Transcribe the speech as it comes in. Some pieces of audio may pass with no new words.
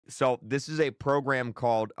So this is a program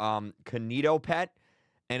called KinitoPET,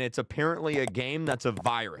 and it's apparently a game that's a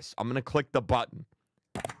virus. I'm gonna click the button.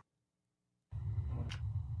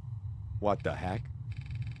 What the heck?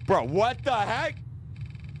 Bro, what the heck?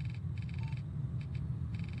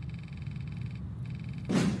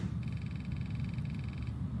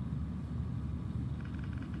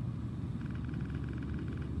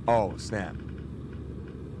 Oh, snap.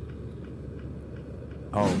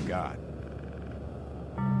 Oh, God.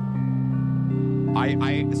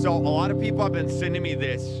 So a lot of people have been sending me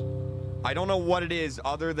this. I don't know what it is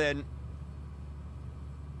other than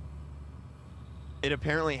it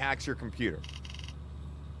apparently hacks your computer.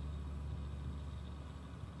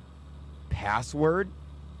 Password?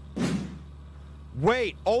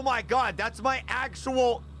 Wait, oh my God, that's my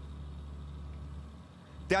actual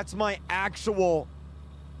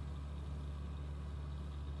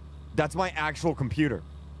computer.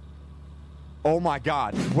 Oh my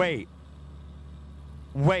God, wait,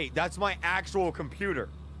 that's my actual computer.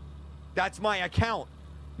 That's my account.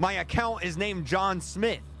 My account is named John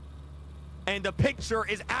Smith, and the picture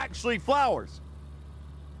is actually flowers.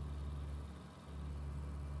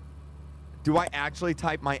 Do I actually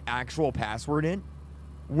type my actual password in?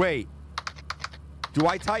 Wait. Do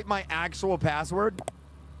I type my actual password?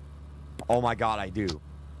 Oh my God, I do.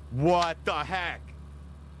 What the heck?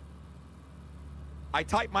 I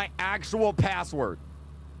typed my actual password.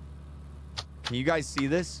 Can you guys see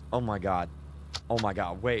this? Oh my God. Oh my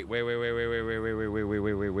God. Wait. Wait,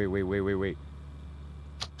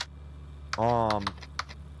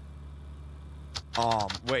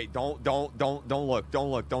 don't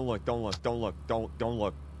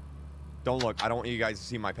look. I don't want you guys to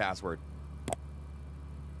see my password.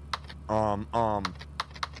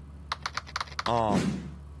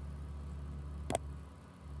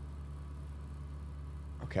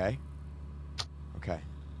 Okay.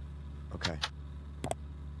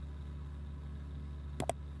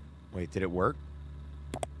 Wait, did it work?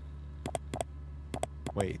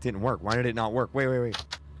 Wait, it didn't work. Why did it not work? Wait.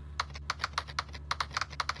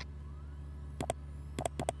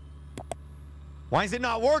 Why is it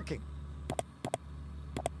not working?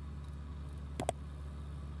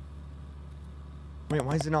 Wait,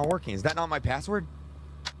 why is it not working? Is that not my password?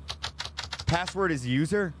 Password is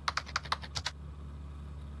user?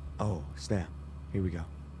 Oh, snap. Here we go.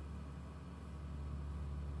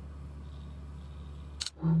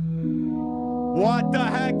 What the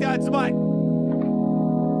heck? That's my...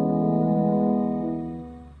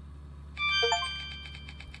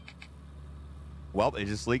 Well, it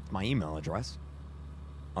just leaked my email address.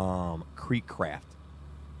 KreekCraft.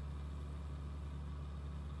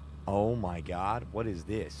 Oh my God, what is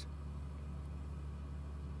this?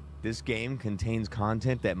 This game contains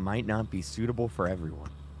content that might not be suitable for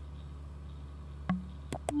everyone.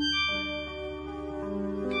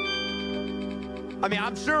 I mean,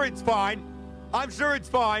 I'm sure it's fine.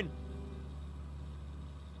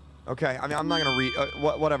 Okay, I mean, I'm not gonna read,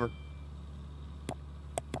 whatever.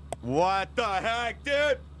 What the heck,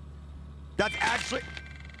 dude? That's actually...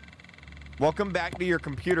 Welcome back to your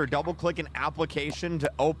computer. Double-click an application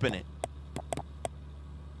to open it.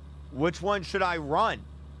 Which one should I run?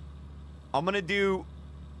 I'll do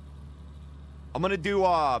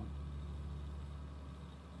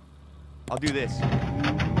this.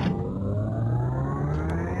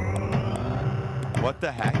 What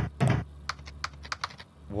the heck?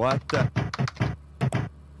 What the...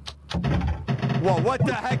 Whoa, what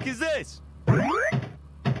the heck is this?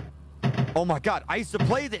 Oh my God, I used to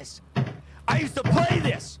play this.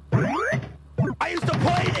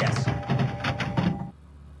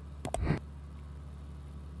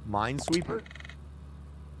 Minesweeper?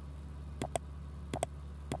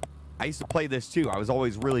 I used to play this too. I was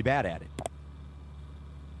always really bad at it.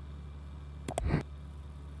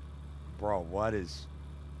 Bro, what is...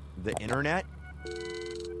 The internet?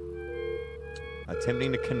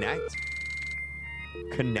 Attempting to connect?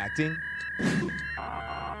 Connecting?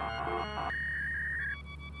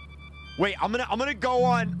 Wait, I'm gonna go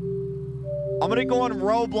on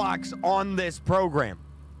Roblox on this program.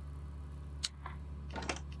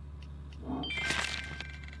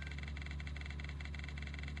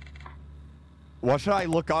 What should I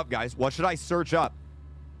look up, guys? What should I search up?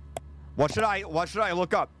 What should I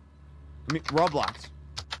look up? I mean, Roblox.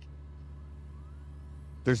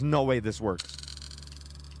 There's no way this works.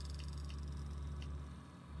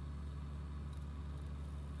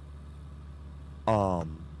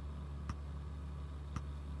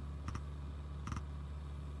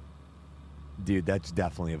 Dude, that's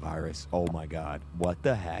definitely a virus. Oh my God. What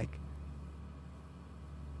the heck?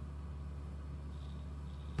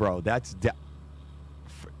 Bro, that's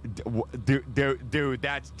Dude,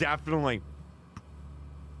 that's definitely.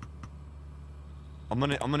 I'm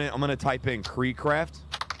gonna type in KreekCraft.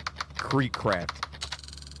 KreekCraft.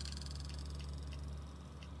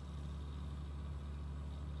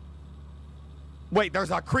 Wait,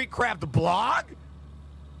 there's a KreekCraft blog?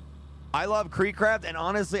 I love KreekCraft, and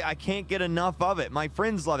honestly, I can't get enough of it. My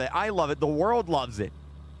friends love it. I love it. The world loves it.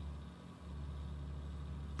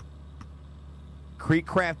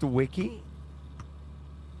 KreekCraft Wiki?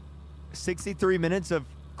 63 minutes of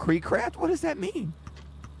KreekCraft? What does that mean?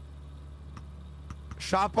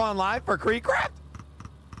 Shop online for KreekCraft?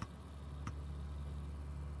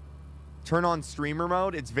 Turn on streamer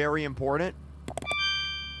mode. It's very important.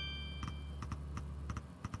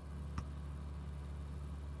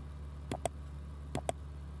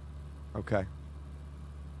 Okay.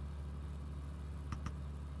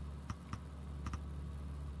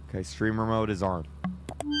 Okay, streamer mode is on.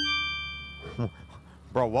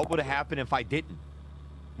 Bro, what would have happened if I didn't?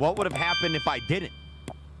 What would have happened if I didn't?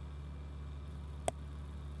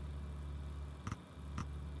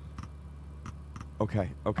 Okay.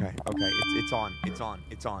 It's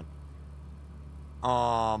on.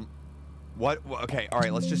 What? Okay, all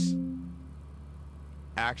right, let's just...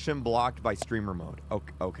 Action blocked by streamer mode.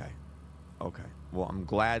 Okay. Well, I'm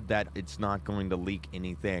glad that it's not going to leak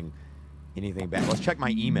anything bad. Let's check my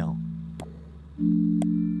email.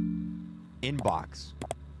 Inbox.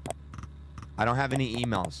 I don't have any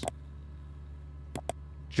emails.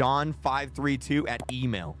 John532 at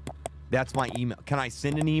email. That's my email. Can I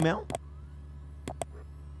send an email?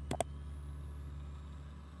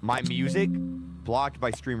 My music, blocked by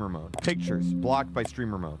streamer mode. Pictures, blocked by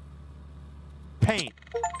streamer mode. Paint.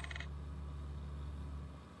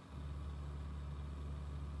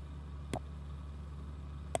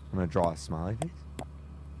 I'm gonna draw a smiley face.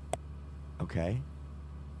 Okay.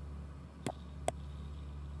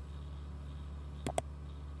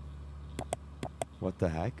 What the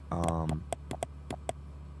heck?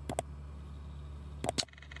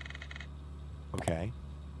 Okay.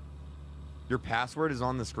 Your password is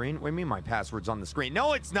on the screen? What do you mean my password's on the screen?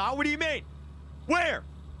 No, it's not. What do you mean? Where?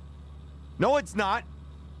 No, it's not.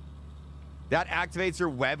 That activates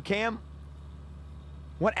your webcam?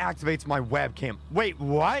 What activates my webcam? Wait,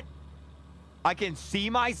 what? I can see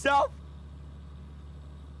myself?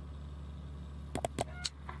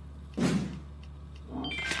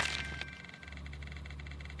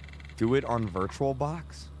 Do it on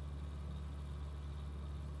VirtualBox?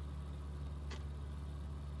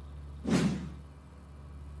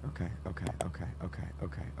 Okay.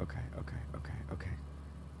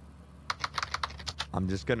 I'm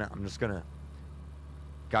just gonna.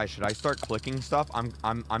 Guys, should I start clicking stuff?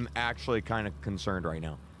 I'm actually kind of concerned right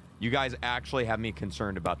now. You guys actually have me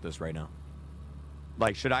concerned about this right now.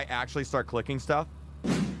 Like, should I actually start clicking stuff?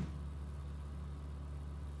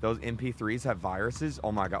 Those MP3s have viruses?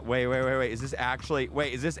 Oh my god. Wait. Is this actually...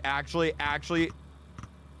 Wait, is this actually...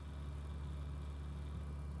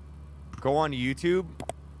 Go on YouTube.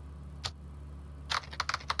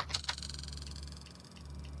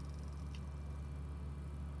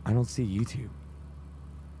 I don't see YouTube.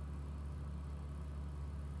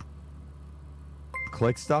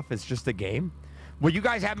 Click stuff, it's just a game? Well, you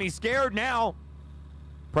guys have me scared now.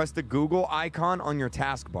 Press the Google icon on your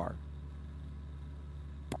taskbar.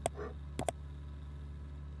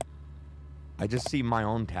 I just see my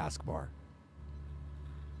own taskbar.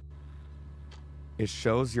 It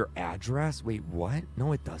shows your address? Wait, what?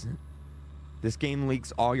 No, it doesn't. This game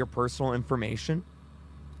leaks all your personal information?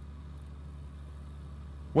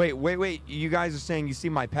 Wait. You guys are saying you see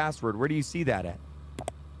my password. Where do you see that at?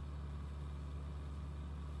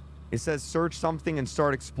 It says search something and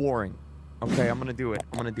start exploring. Okay, I'm gonna do it.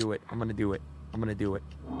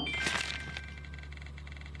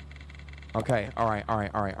 Okay, alright.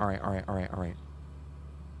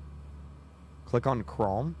 Click on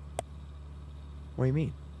Chrome. What do you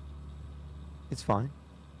mean? It's fine.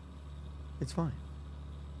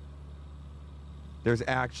 There's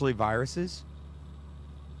actually viruses?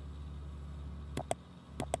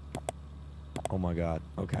 Oh my god.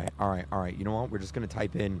 Okay, alright. You know what? We're just gonna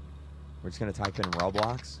type in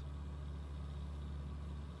Roblox.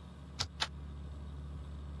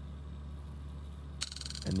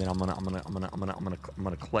 And then I'm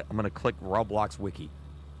gonna click Roblox Wiki.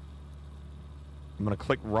 I'm gonna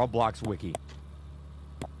click Roblox Wiki.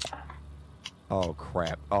 Oh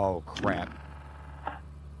crap.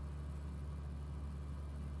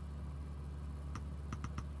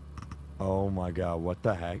 Oh my god, what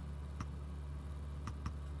the heck?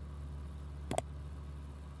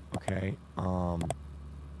 Okay,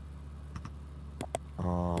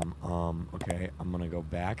 okay, I'm gonna go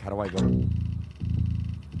back? How do I go?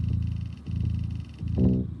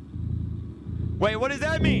 Wait, what does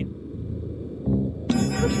that mean?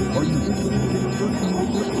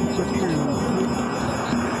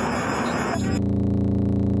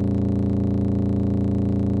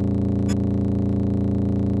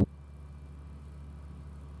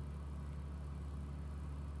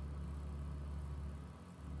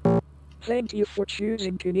 Thank you for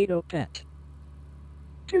choosing KinitoPET.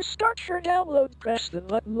 To start your download, press the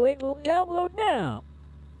button labeled Download Now.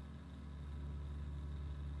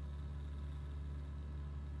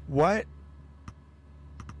 What?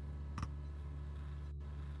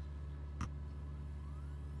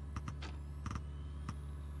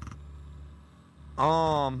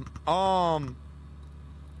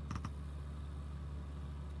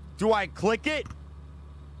 Do I click it?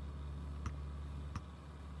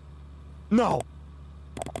 No.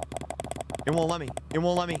 It won't let me. It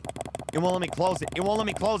won't let me. It won't let me close it. It won't let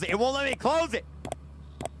me close it. It won't let me close it.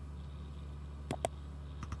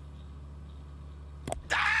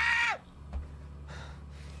 Ah!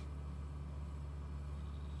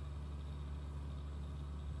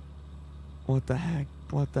 What the heck?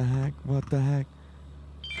 What the heck? What the heck?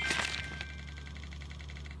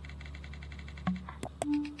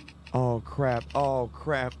 Oh crap. Oh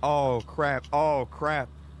crap. Oh crap. Oh crap.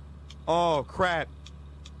 Oh crap.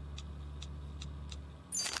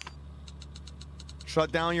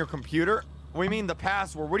 Shut down your computer? What do you mean the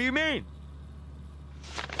password? What do you mean?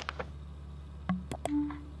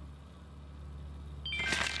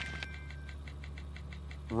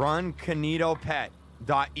 Run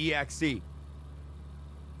KinitoPET.exe.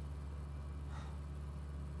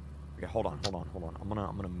 Okay, hold on. I'm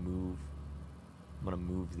gonna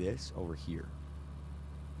move this over here.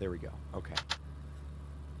 There we go. Okay.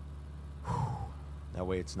 That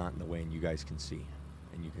way it's not in the way and you guys can see.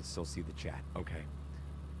 And you can still see the chat. Okay.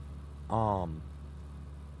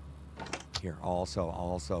 Here, I'll also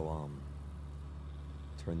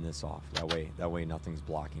turn this off. That way nothing's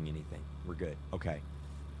blocking anything. We're good. Okay.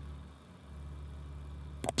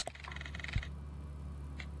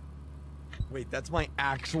 Wait, that's my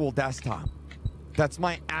actual desktop. That's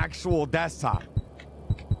my actual desktop.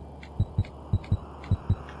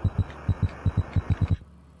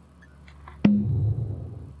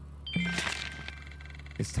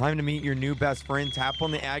 It's time to meet your new best friend. Tap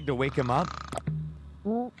on the egg to wake him up.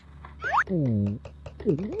 What the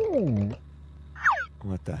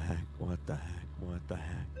heck? What the heck? What the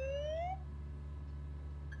heck?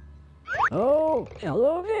 Oh,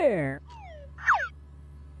 hello there.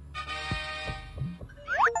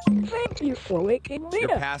 Thank you for waking me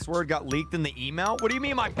Your up. password got leaked in the email? What do you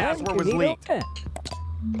mean my I'm password was leaked?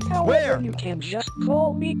 KinitoPET. However, Where? you can just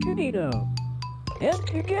call me Kinito. And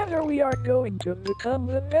together we are going to become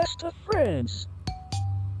the best of friends.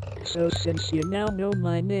 So since you now know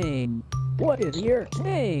my name, what is your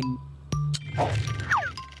name? To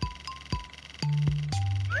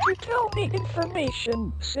tell me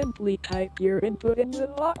information, simply type your input in the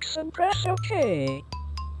box and press OK.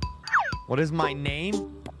 What is my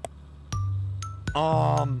name?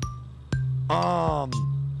 Bald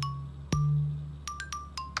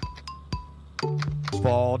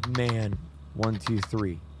man. 1, 2,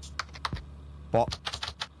 3.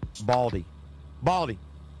 Baldy.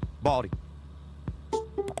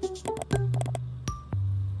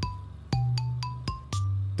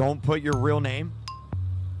 Don't put your real name.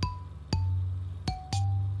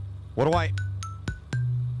 What do I?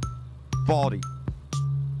 Baldy.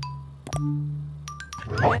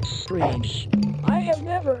 That's strange. I have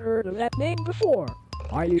never heard of that name before.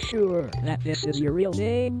 Are you sure that this is your real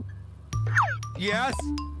name? Yes.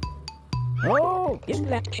 Oh, in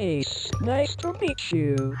that case, nice to meet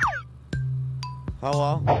you.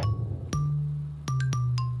 Hello.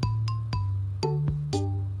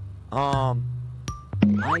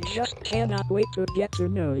 I just cannot wait to get to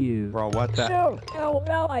know you. Bro, what the? So, how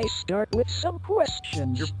about I start with some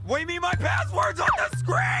questions? What do you mean my password's on the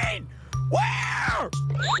screen? Where?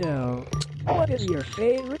 So, what is your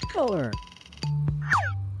favorite color?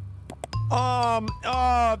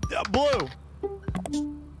 Blue.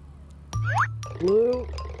 Blue?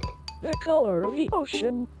 The color of the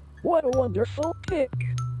ocean? What a wonderful pick.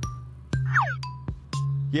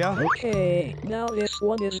 Yeah. Okay, now this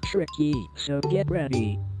one is tricky, so get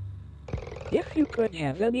ready. If you could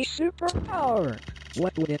have any superpower,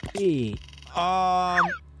 what would it be?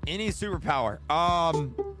 Any superpower.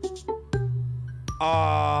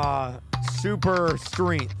 Super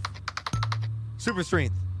strength. Super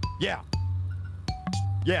strength. Yeah.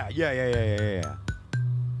 Yeah.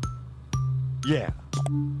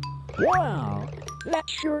 Wow, that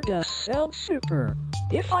sure does sound super.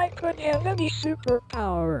 If I could have any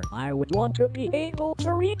superpower, I would want to be able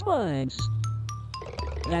to read minds.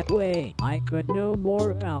 That way, I could know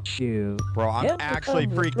more about you. Bro, I'm and actually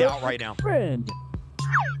become the freaked out right perfect now. Friend.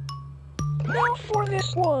 Now for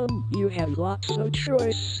this one, you have lots of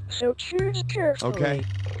choice, so choose carefully. Okay.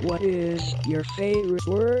 What is your favorite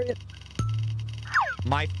word?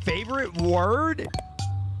 My favorite word?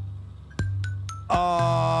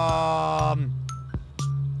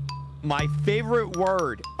 My favorite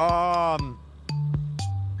word. Oh,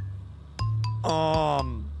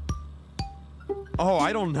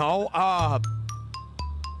 I don't know.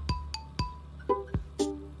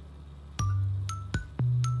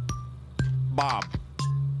 Bob.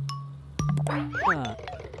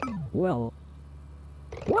 Well,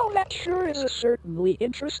 that sure is a certainly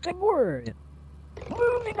interesting word.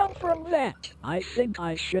 Moving on from that, I think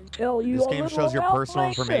I should tell you This a game little shows your about personal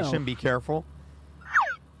myself. information. Be careful.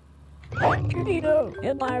 I'm Kinito,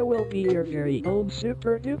 and I will be your very own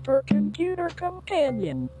super-duper computer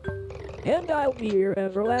companion. And I'll be your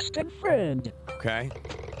everlasting friend. Okay.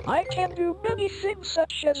 I can do many things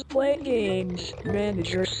such as play games,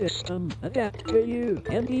 manage your system, adapt to you,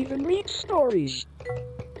 and even read stories.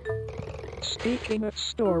 Speaking of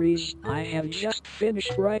stories, I have just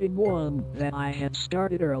finished writing one that I had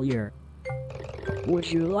started earlier.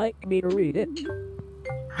 Would you like me to read it?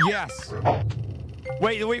 Yes.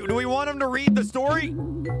 Wait, do we want him to read the story?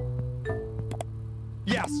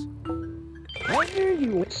 Yes. I knew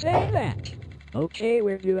you would say that. Okay,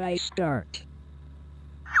 where do I start?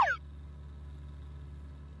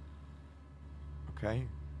 Okay.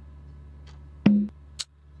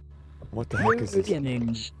 What the heck is this?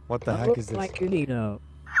 Beginnings. What the A heck book is this? by Kinito.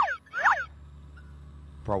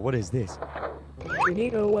 Bro, what is this?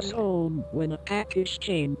 Kinito was home when a package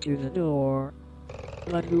came to the door.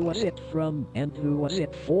 But who was it from and who was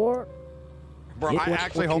it for? Bro, I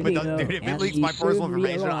actually hope it doesn't. Dude, if it leaks my personal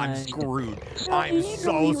information, I'm screwed. I'm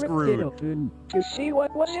so screwed. It open to see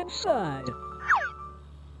what was inside.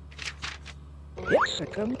 It's a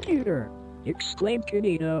computer, exclaimed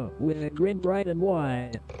Kinito with a grin bright and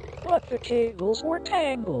wide. But the cables were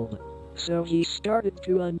tangled, so he started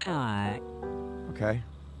to untie. Okay.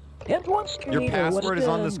 And once Kinito Your password was is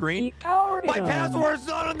on done, the screen? he powered My it on. password's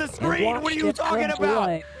not on the And screen! What are watched you it talking come to about?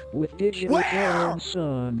 life with digital Where? power and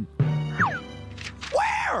sun.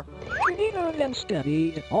 Where? Kinito then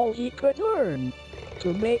studied all he could learn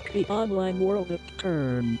to make the online world a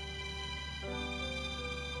turn.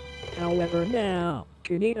 However now,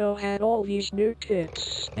 Kinito had all these new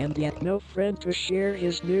tips, and yet no friend to share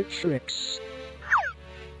his new tricks.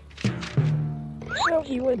 So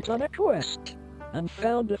he went on a quest, and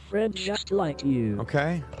found a friend just like you,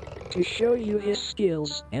 Okay. to show you his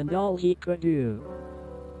skills and all he could do.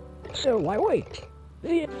 So why wait?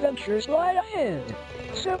 The adventures lie ahead.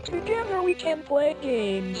 So together we can play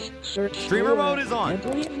games, search Streamer for mode it, is on. and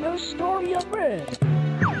leave no story unread.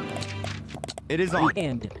 It is on. The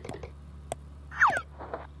end.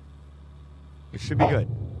 It should be good.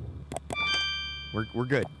 We're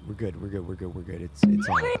good. We're good. It's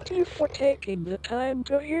on. Thank you for taking the time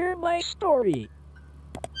to hear my story.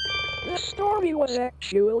 The story was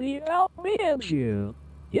actually about me and you.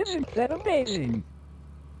 Isn't that amazing?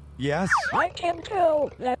 Yes. I can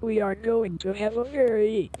tell that we are going to have a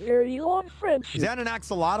very, very long friendship. Is that an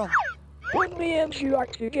axolotl? When me and you are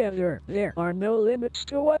together, there are no limits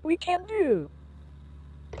to what we can do.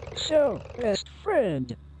 So, best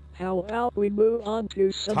friend, how about we move on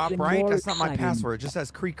to something Top right? more That's not my exciting? password. It just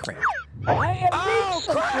says KreekCraft. I have Oh, made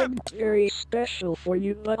something very special for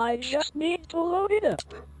you, but I just need to load it up.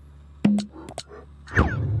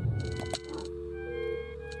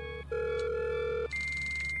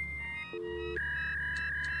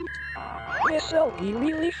 This'll be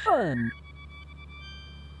really fun.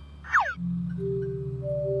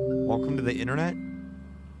 Welcome to the internet.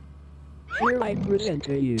 Here I present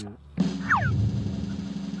to you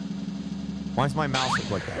Why does my mouse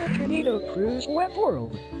look like the that? Kinito Cruise web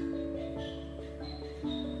world.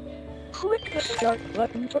 Click the start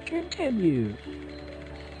button to continue.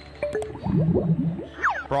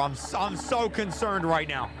 Bro, I'm so concerned right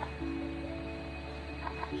now.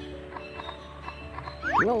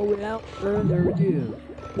 Well, without further ado,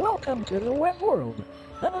 welcome to the web world.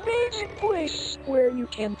 An amazing place where you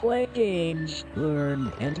can play games,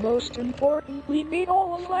 learn, and most importantly, meet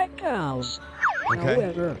all of my pals. Okay.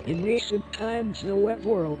 However, in recent times, the web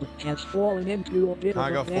world has fallen into a bit Can I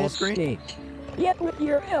of go a full bad screen? state. Yet with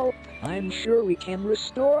your help, I'm sure we can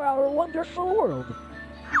restore our wonderful world.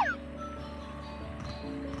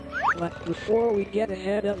 But before we get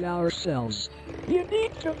ahead of ourselves, you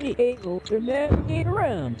need to be able to navigate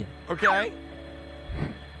around. Okay.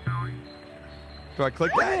 Do I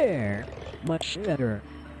click that? There. Much better.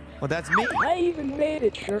 Well, that's me. I even made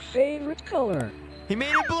it your favorite color. He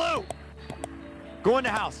made it blue. Go in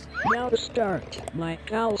the house. Now to start, my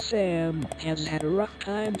pal Sam has had a rough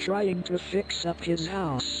time trying to fix up his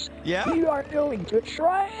house. Yeah? You are going to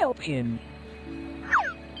try help him.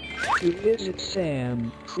 To visit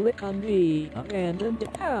Sam, click on the abandoned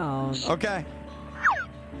house. Okay.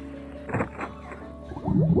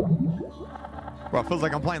 Well, it feels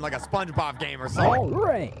like I'm playing like a SpongeBob game or something.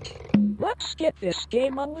 Alright, let's get this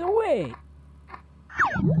game on the way.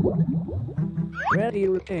 Ready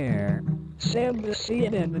repair. Sam the sea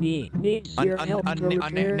anemone needs your help to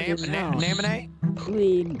repair his house.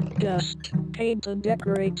 Clean, dust, paint and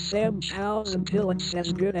decorate Sam's house until it's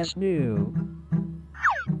as good as new.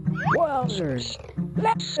 Wowzers,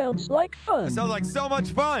 that sounds like fun. It sounds like so much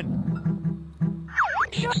fun.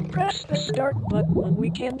 Just press the start button and we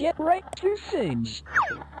can get right to things.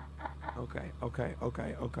 Okay.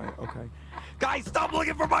 Guys, stop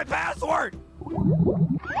looking for my password!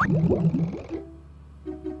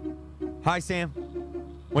 Hi, Sam.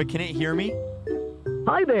 Wait, can it hear me?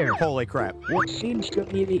 Hi there. Holy crap. What seems to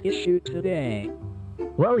be the issue today?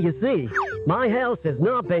 Well, you see, my house has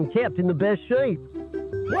not been kept in the best shape.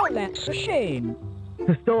 Well, that's a shame.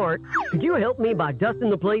 To start, could you help me by dusting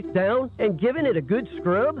the place down and giving it a good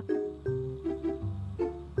scrub?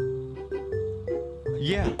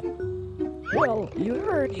 Yeah. Well, you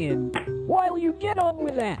heard him. While you get on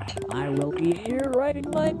with that, I will be here writing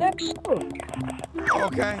my next book.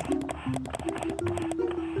 Okay.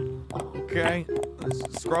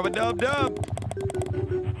 Scrub-a-dub-dub.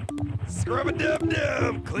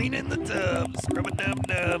 Scrub-a-dub-dub. Cleaning the tub.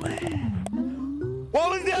 Scrub-a-dub-dub. What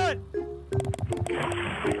was that?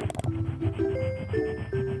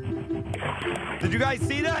 Did you guys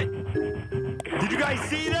see that? Did you guys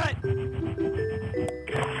see that?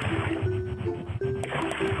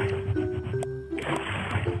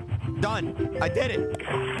 Done. I did it.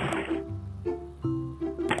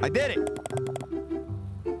 I did it.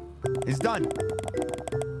 It's done.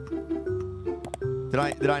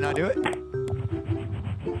 Did I not do it?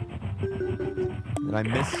 Did I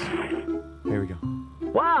miss? There we go.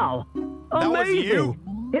 Wow! That was Amazing! you?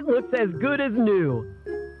 It looks as good as new.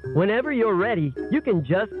 Whenever you're ready, you can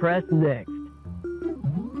just press next.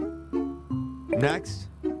 Next.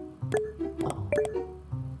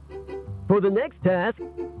 For the next task,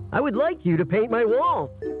 I would like you to paint my walls.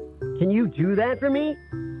 Can you do that for me?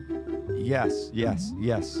 Yes.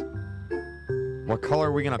 What color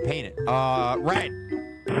are we gonna paint it? Red.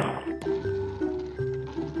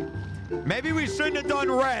 Maybe we shouldn't have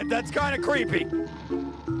done red. That's kind of creepy.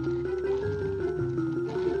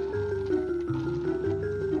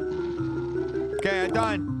 Okay, I'm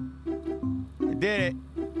done. I did it.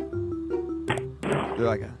 Do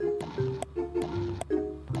like a...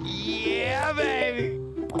 Yeah, baby.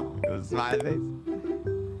 It was smiley face.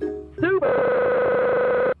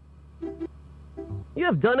 Super! You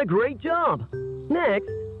have done a great job. Next,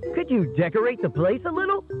 could you decorate the place a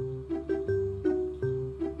little?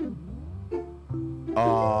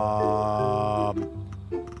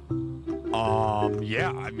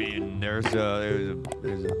 Yeah. I mean, there's a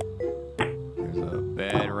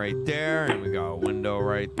bed right there, and we got a window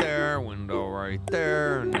right there,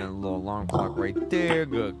 and then a little alarm clock right there,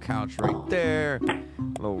 good couch right there, a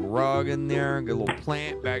little rug in there, good little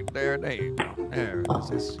plant back there. There you go. There it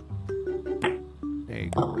is. There you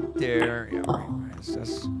go, right there. Yeah, right.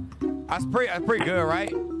 That's pretty good,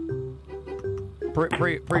 right?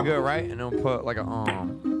 Pretty good, right? And then we'll put like a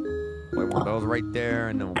like one of those right there,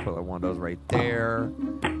 and then we'll put like one of those right there.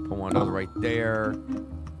 Put one of those right there.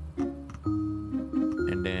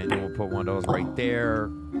 And then we'll put one of those right there.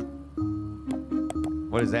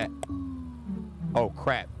 What is that? Oh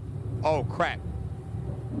crap. Oh crap.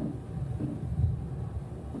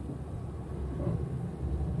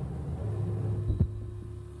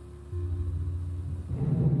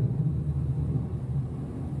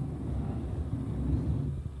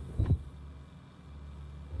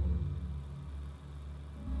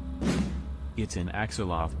 It's an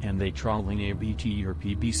Axeloff and they trolling ABT or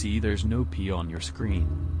PPC. There's no P on your screen.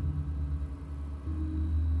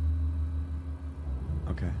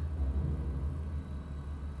 Okay.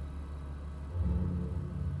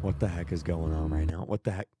 What the heck is going on right now? What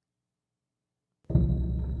the heck?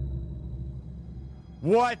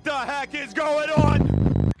 What the heck is going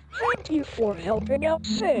on? Thank you for helping out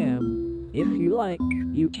Sam. If you like,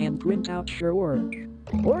 you can print out your work.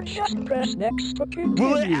 Or just press next to continue.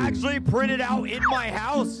 Will it actually print it out in my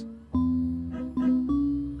house?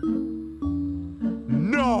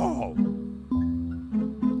 No!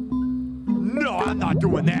 No, I'm not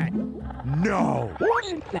doing that. No.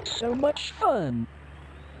 Wasn't that so much fun?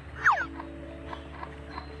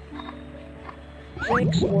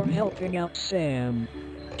 Thanks for helping out, Sam.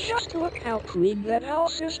 Just look how clean that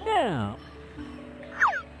house is now.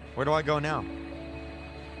 Where do I go now?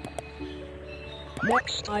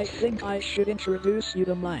 Next, I think I should introduce you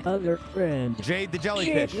to my other friend. Jade the Jade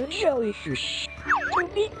jellyfish. the jellyfish. To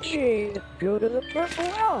meet Jade, go to the purple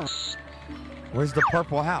house. Where's the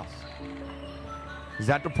purple house? Is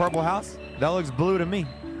that the purple house? That looks blue to me.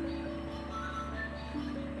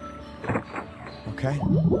 Okay.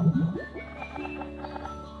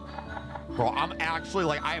 Bro, I'm actually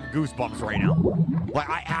like, I have goosebumps right now. Like,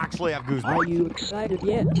 I actually have Are goosebumps. you excited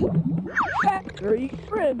yet? Factory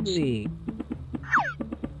Frenzy.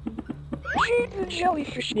 Jade the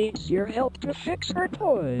jellyfish needs your help to fix her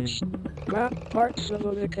toys. Grab parts of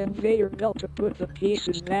the conveyor belt to put the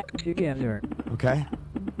pieces back together. Okay.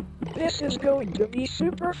 This is going to be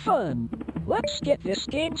super fun. Let's get this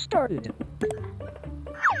game started.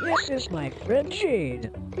 This is my friend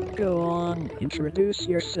Jade. Go on, introduce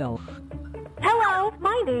yourself. Hello,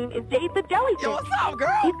 my name is Jade the Jellyfish. Yo, what's up, girl?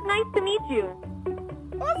 It's nice to meet you.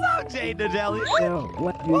 What's up, Jade the jellyfish? So,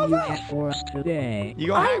 what do you have for us today? You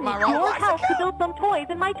gonna I hack my need your Roblox help to account? build some toys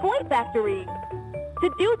in my toy factory. To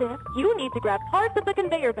do this, you need to grab parts of the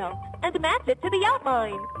conveyor belt and match it to the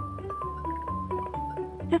outline.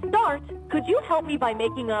 To start, could you help me by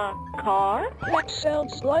making a car? That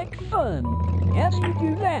sounds like fun. As you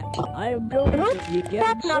do that, I am going to be getting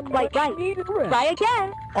That's not some quite right. much-needed rest. Try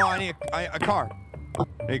again. Oh, I need a car.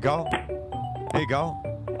 There you go. There you go.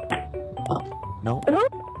 No.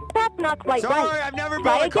 Oops, that's not quite Sorry, right. I've never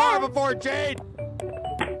Try built a car again. before, Jade.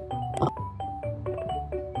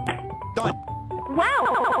 Done.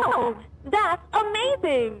 Wow, that's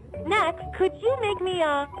amazing. Next, could you make me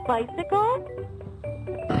a bicycle?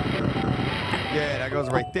 Yeah, that goes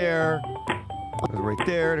right there. Goes right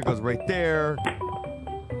there. That goes right there.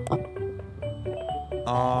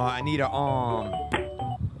 I need a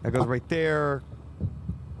That goes right there.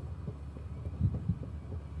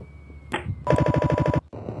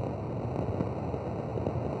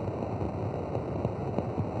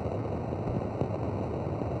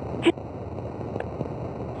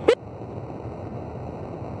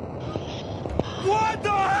 What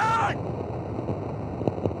the heck?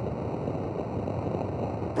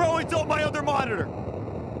 Bro, it's on my other monitor.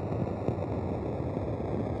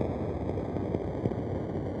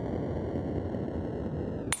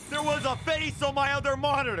 There was a face on my other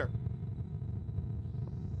monitor.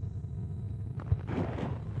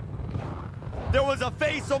 There was a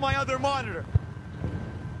face on my other monitor.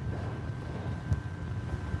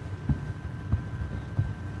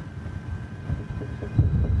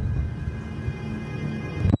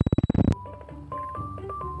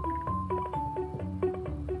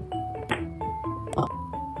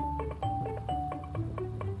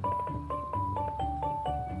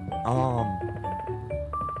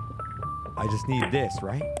 I just need this,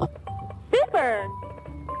 right? Super!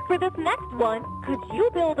 For this next one, could you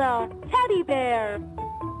build a teddy bear?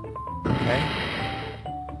 Okay.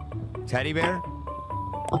 Teddy bear?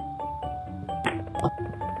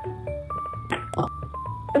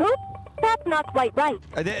 Oops, that's not quite right.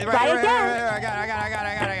 Right, Try right, again. right, I got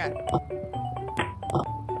it.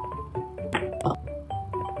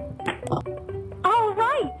 All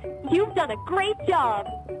right, you've done a great job.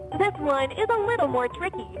 This one is a little more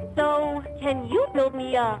tricky, so can you build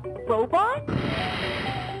me a robot?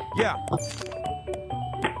 Yeah.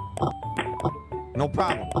 No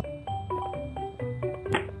problem.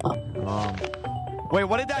 Wait,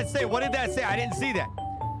 what did that say? What did that say? I didn't see that.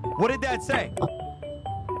 What did that say?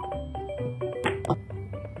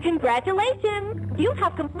 Congratulations! You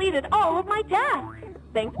have completed all of my tasks.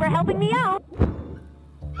 Thanks for helping me out.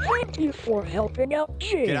 Thank you for helping out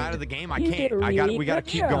Jade. Get out of the game. I You can't. did a really We gotta good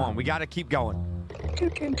keep job. going. We gotta keep going. To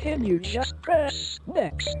continue, just press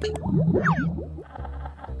next.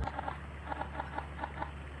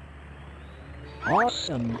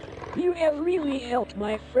 Awesome. You have really helped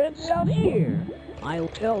my friends out here. I'll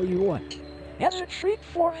tell you what. As a treat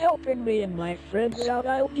for helping me and my friends out,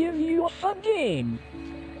 I'll give you a fun game.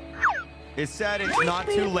 It said it's not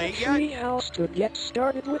too late yet. Treehouse to get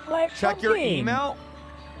started with my Check fun your game. email.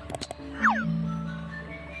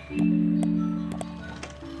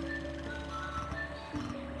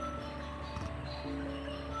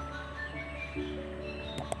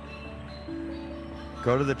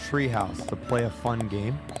 Go to the treehouse to play a fun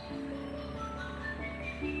game.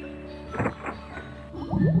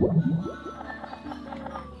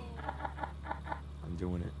 I'm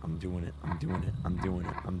doing it. I'm doing it. I'm doing it. I'm doing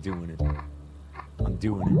it. I'm doing it. I'm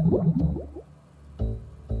doing it.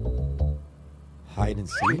 Hide and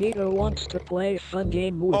seek? Kinito wants to play a fun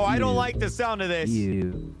game with you. Oh, I don't like the sound of this.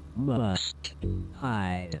 You must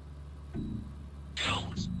hide.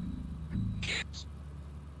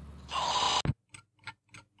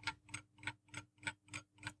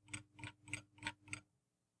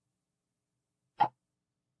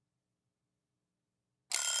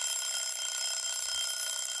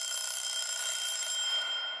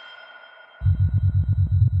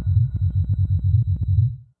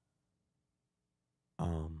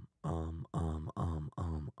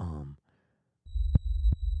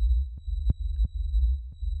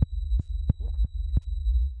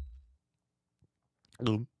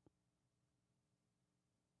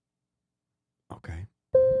 Okay.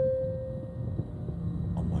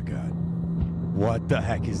 Oh my god. What the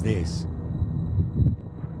heck is this?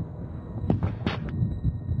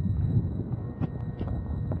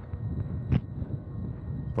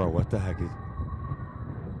 Bro, what the heck is...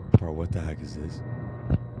 Bro, what the heck is this?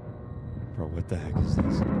 Bro, what the heck is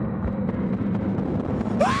this?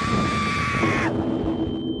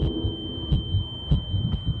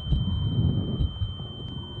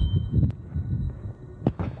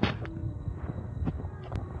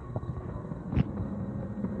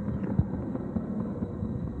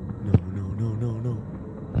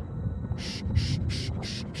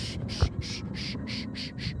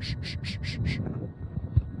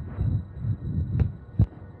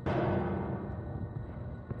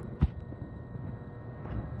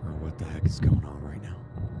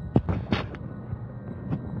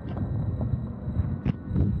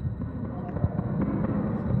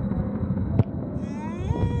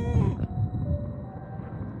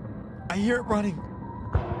 I hear it running.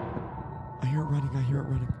 I hear it running. I hear it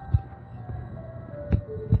running.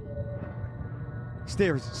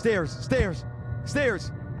 Stairs, stairs, stairs,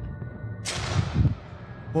 stairs.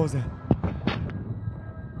 What was that?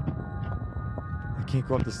 I can't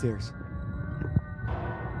go up the stairs.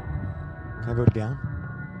 Can I go down?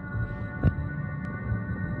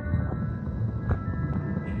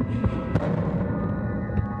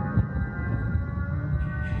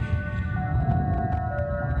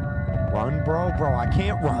 Run, bro? Bro, I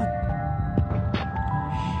can't run.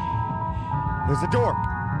 There's a door.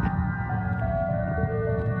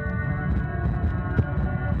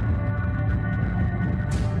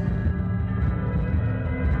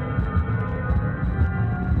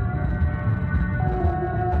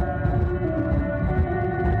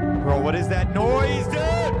 Bro, what is that noise, dude?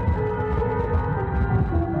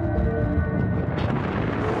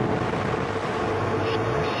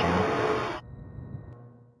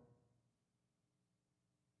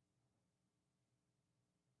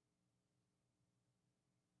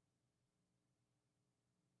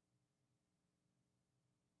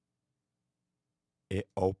 It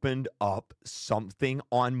opened up something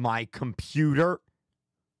on my computer.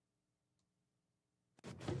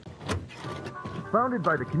 Founded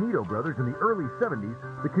by the Kinito brothers in the early 70s,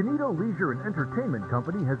 the Kinito Leisure and Entertainment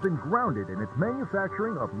Company has been grounded in its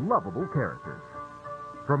manufacturing of lovable characters.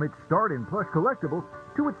 From its start in plush collectibles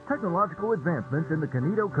to its technological advancements in the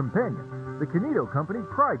Kinito Companion, the Kinito Company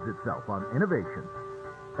prides itself on innovation.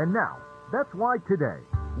 And now, that's why today,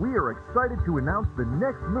 we are excited to announce the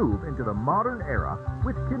next move into the modern era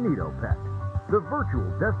with KinitoPET, the virtual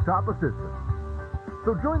desktop assistant.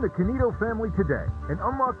 So join the Kinito family today and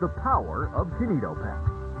unlock the power of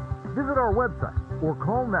KinitoPET. Visit our website or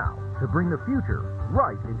call now to bring the future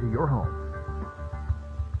right into your home.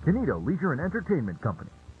 Kinito Leisure and Entertainment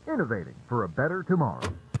Company, innovating for a better tomorrow.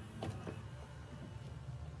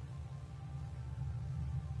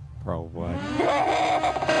 Bro, what?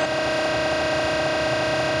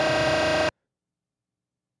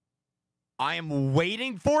 I am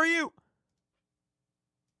waiting for you.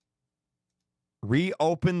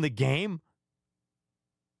 Reopen the game.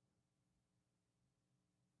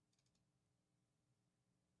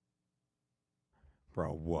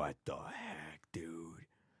 Bro, what the heck, dude?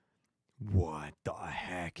 What the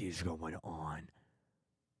heck is going on?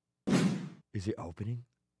 Is it opening?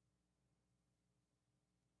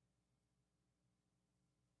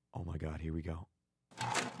 Oh my God, here we go.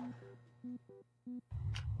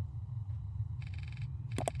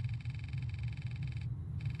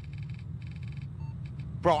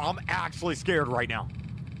 Bro, I'm actually scared right now.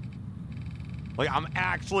 Like, I'm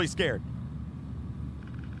actually scared.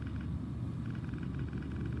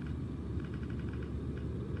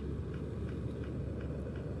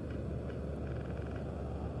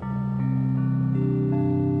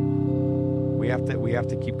 We have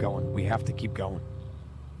to keep going. We have to keep going.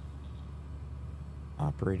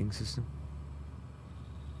 Operating system.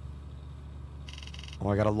 Oh,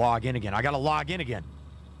 I gotta log in again. I gotta log in again.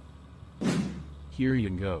 Here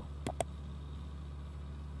you go.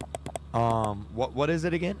 What is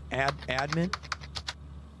it again? Admin?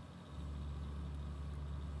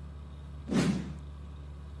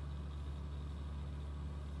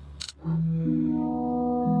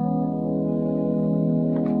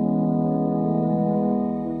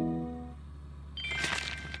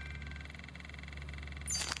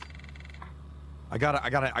 I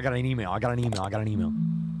got an email. I got an email.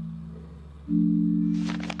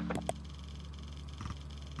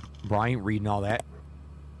 Brian reading all that.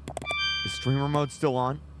 Is streamer mode still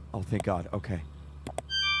on? Oh, thank God. Okay.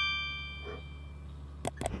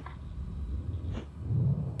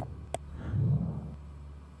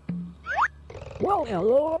 Well,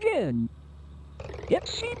 hello again. It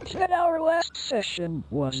seems that our last session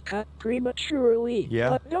was cut prematurely.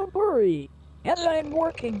 Yeah. But don't worry, as I'm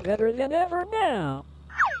working better than ever now.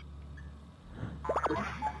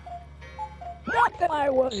 Not that I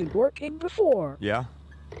wasn't working before. Yeah.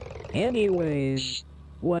 Anyways,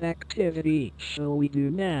 what activity shall we do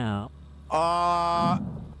now?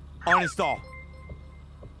 Uninstall.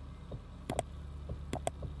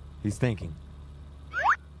 He's thinking.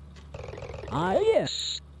 Ah,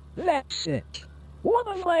 yes, that's it. One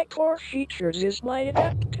of my core features is my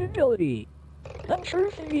adaptability. And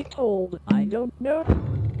truth be told, I don't know.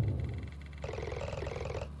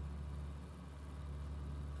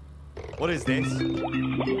 What is this?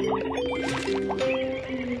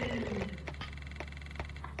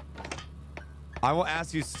 I will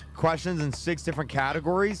ask you questions in 6 different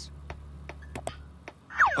categories.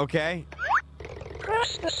 Okay.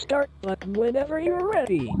 Press the start button whenever you're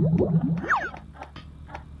ready.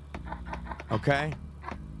 Okay.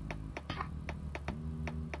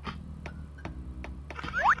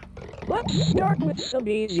 Let's start with some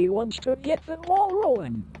easy ones to get the ball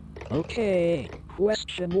rolling. Okay,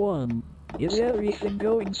 question 1. Is everything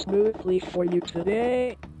going smoothly for you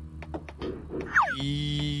today?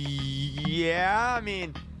 Yeah, I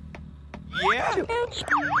mean, yeah.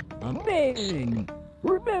 Amazing.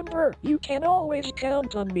 Remember, you can always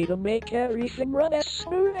count on me to make everything run as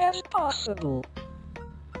smooth as possible.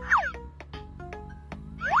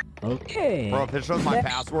 Okay. Bro, if it shows my next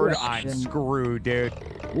password, I'm question. screwed, dude.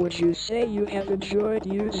 Would you say you have enjoyed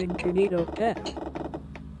using KinitoPET?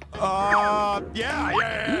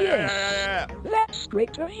 Yeah. That's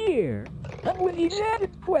great to hear. And with these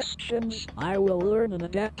added questions, I will learn and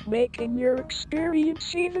adapt, making your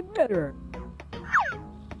experience even better.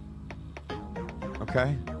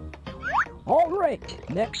 Okay. Alright,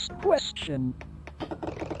 next question.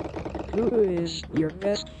 Who is your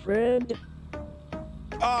best friend?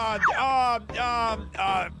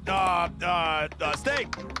 Steak.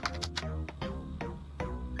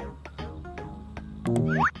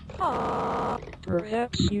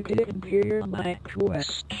 Perhaps you didn't hear my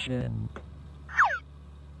question.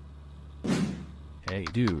 Hey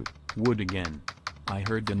dude, Wood again. I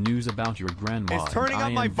heard the news about your grandma. It's turning and up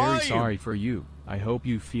I my am very volume. sorry for you. I hope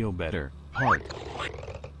you feel better. Heart.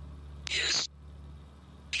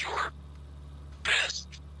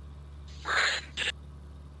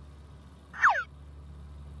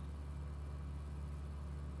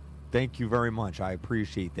 Thank you very much. I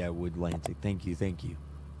appreciate that, Woodlantic. Thank you.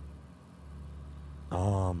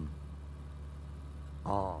 Okay,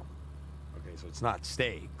 so it's not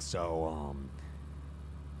steak. So,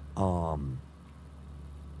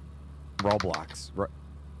 Roblox.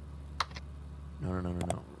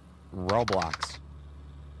 No. Roblox.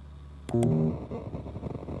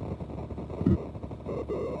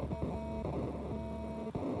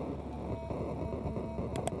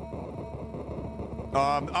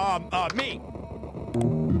 Me.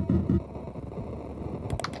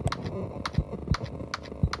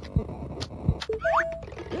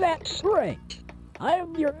 That's right.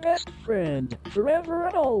 I'm your best friend, forever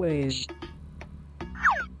and always.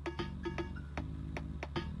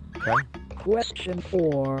 Okay. Question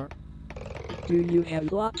 4. Do you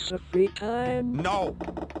have lots of free time? No,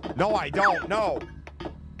 I don't.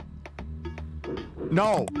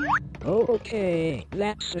 No. Okay,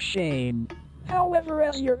 that's a shame. However,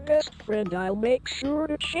 as your best friend, I'll make sure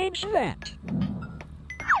to change that.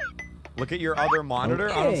 Look at your other monitor.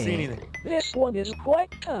 I don't see anything. This one is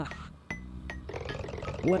quite tough.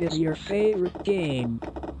 What is your favorite game?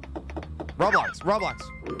 Roblox.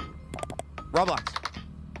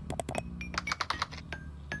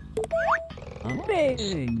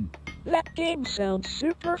 Amazing. That game sounds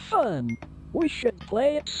super fun. We should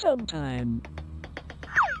play it sometime.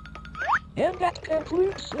 And that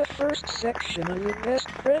concludes the first section of the Best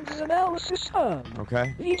Friends Analysis Hub.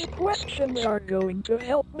 Okay. These questions are going to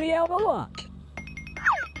help me out a lot.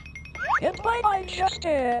 And might I just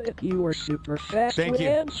add, you were super fast Thank with you.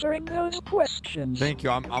 answering those questions. Thank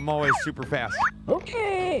you. I'm always super fast.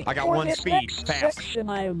 Okay, I got for one this speed, next fast. section,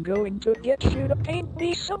 I am going to get you to paint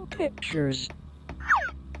me some pictures.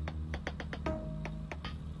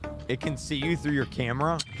 It can see you through your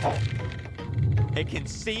camera? It can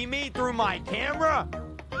see me through my camera?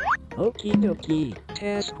 Okie dokie.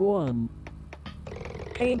 Task 1.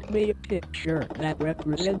 Paint me a picture that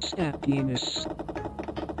represents happiness.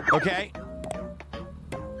 Okay.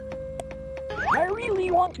 I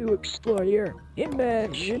really want to explore your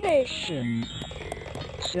imagination.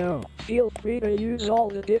 So, feel free to use all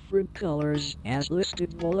the different colors as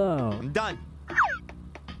listed below. I'm done.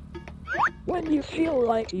 When you feel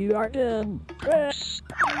like you are done, press.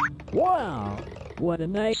 Wow, what a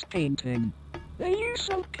nice painting. The use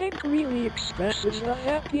of pink really expresses the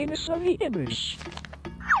happiness of the image.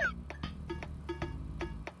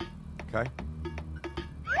 Okay.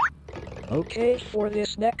 Okay, for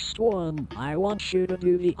this next one, I want you to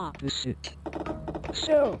do the opposite.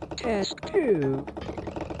 So, task 2.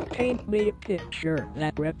 Paint me a picture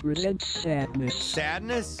that represents sadness.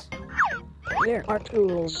 Sadness? There are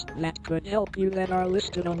tools that could help you that are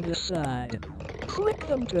listed on the side. Click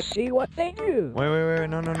them to see what they do. Wait.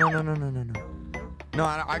 No. No,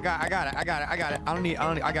 I got it. I got it. I got it.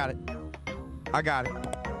 I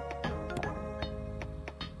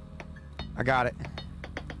got it.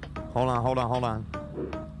 Hold on.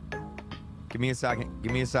 Give me a second.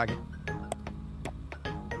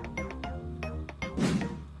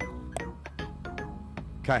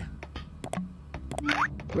 Okay.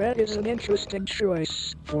 Red is an interesting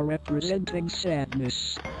choice for representing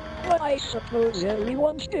sadness. But I suppose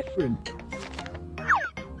everyone's different.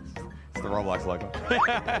 It's the Roblox logo.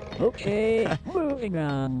 Okay, moving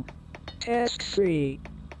on. Task 3.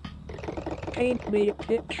 Paint me a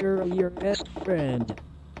picture of your best friend.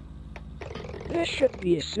 This should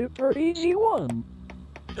be a super easy one.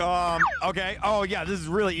 Okay. Oh, yeah, this is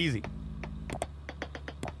really easy.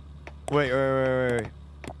 Wait.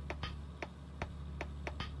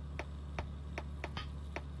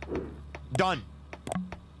 Done.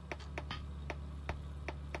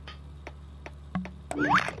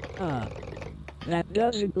 That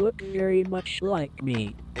doesn't look very much like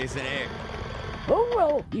me. It's an egg. Oh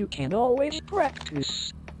well, you can always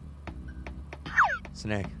practice. It's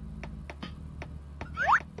an egg.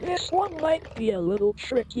 This one might be a little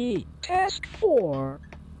tricky. Task 4.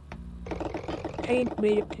 Paint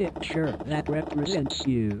me a picture that represents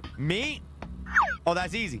you. Me? Oh,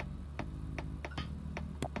 that's easy.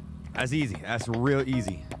 That's real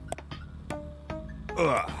easy.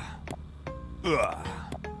 Ugh.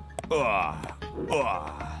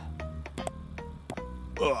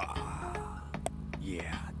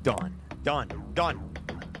 Yeah, done.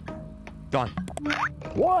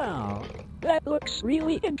 Wow, that looks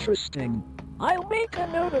really interesting. I'll make a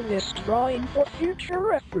note of this drawing for future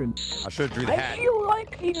reference. I should've drew the hat. I feel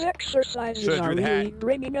like these exercises Should've are drew the really hat.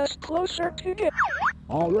 bringing us closer together.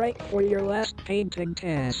 Alright, for your last painting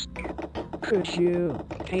task. Could you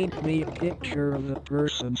paint me a picture of the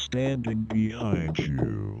person standing behind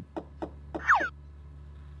you?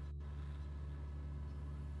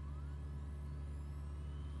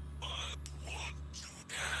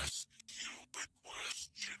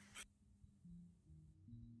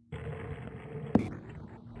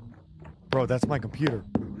 Bro, that's my computer.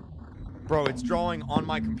 Bro, it's drawing on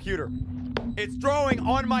my computer. It's drawing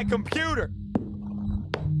on my computer.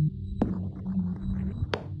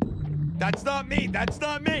 That's not me. That's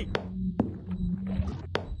not me.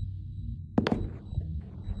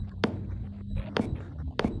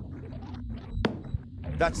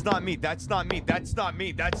 That's not me. That's not me. That's not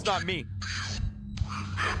me. That's not me.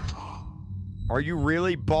 Are you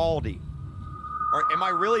really baldy? Or am I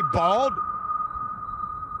really bald?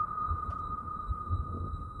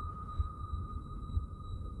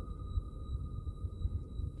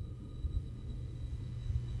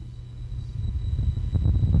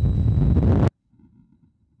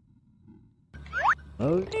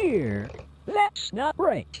 Oh dear, that's not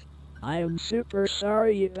right. I am super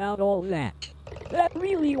sorry about all that. That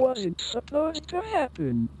really wasn't supposed to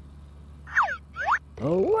happen.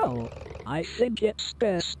 Oh well, I think it's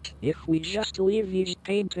best if we just leave these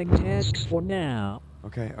painting tasks for now.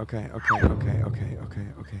 Okay.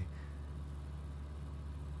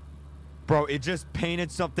 Bro, it just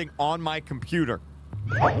painted something on my computer.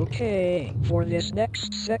 Okay, for this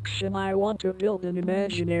next section I want to build an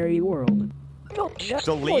imaginary world. Not just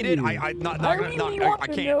Delete for it? you. I really want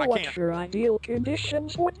to know what your ideal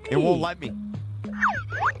conditions would be. It won't let me.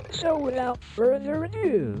 So without further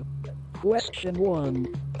ado, question 1.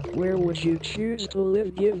 Where would you choose to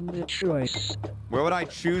live given the choice? Where would I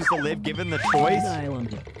choose to live given the An choice?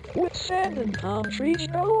 island with sand and palm trees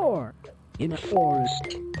galore. In a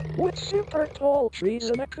forest with super tall trees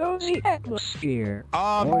and a cozy atmosphere.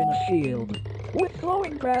 Or in a field with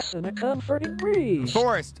glowing grass and a comforting breeze.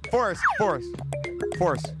 Forest.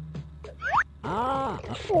 Ah,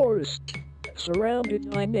 a forest. Surrounded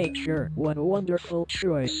by nature. What a wonderful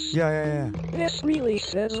choice. Yeah. This really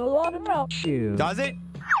says a lot about you. Does it?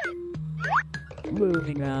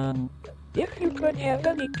 Moving on. If you could have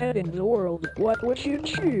any pet in the world, what would you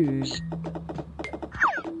choose?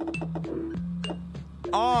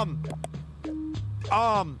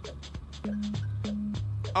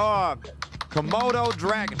 Komodo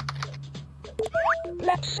dragon.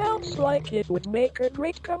 That sounds like it would make a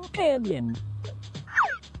great companion.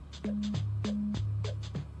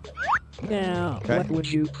 Now, Okay. what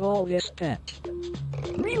would you call this pet?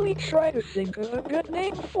 Really try to think of a good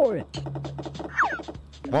name for it.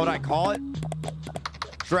 What would I call it?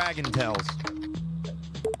 Dragon tails.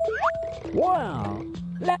 Wow,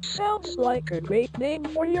 that sounds like a great name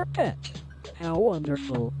for your pet. How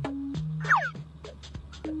wonderful.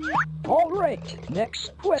 Alright,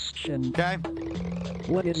 next question. Okay.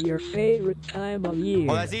 What is your favorite time of year?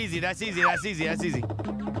 Oh, that's easy.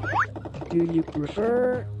 Do you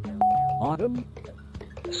prefer autumn,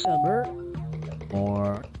 summer,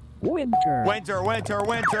 or winter?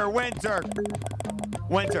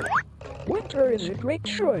 Winter. Winter is a great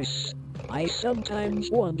choice. I sometimes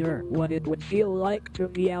wonder what it would feel like to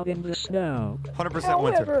be out in the snow. 100%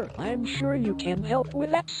 winter. However, I'm sure you can help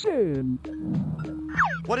with that soon.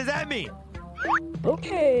 What does that mean?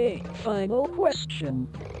 Okay, final question.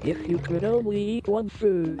 If you could only eat one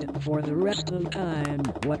food for the rest of time,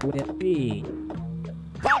 what would it be?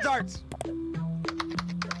 Pop-Tarts.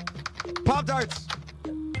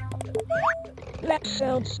 That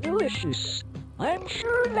sounds delicious. I'm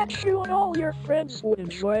sure that you and all your friends would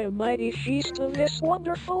enjoy a mighty feast of this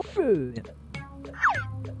wonderful food.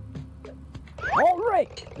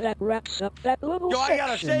 Alright, that wraps up that little Yo, I section.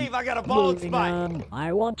 gotta shave. I got a bald Moving spot. on,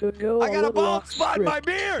 I want to go I got a little bald off spot in my script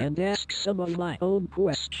beard. and ask some of my own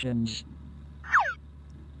questions.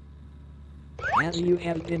 As you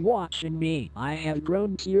have been watching me, I have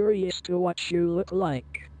grown curious to what you look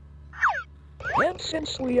like. And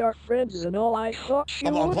since we are friends and all, I thought you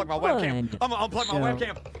I'm gonna would unplug my webcam. mind. I'm gonna unplug my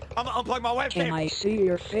webcam. I'm gonna unplug my Can webcam. I see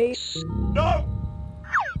your face? No!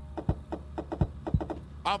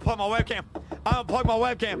 I'll unplug my webcam. I'll unplug my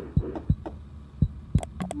webcam.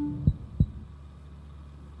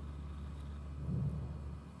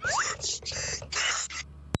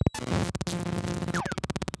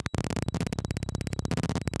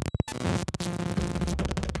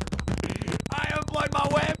 I unplugged my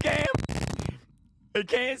webcam. It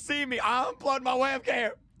can't see me. I unplugged my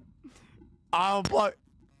webcam. I unplugged.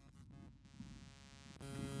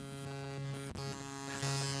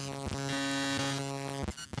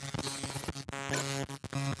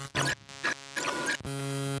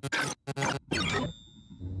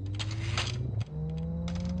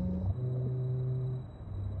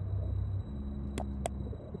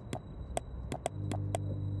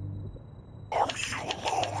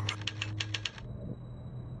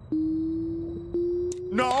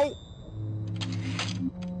 No!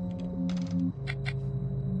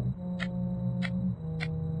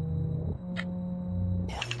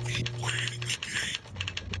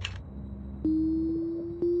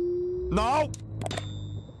 No!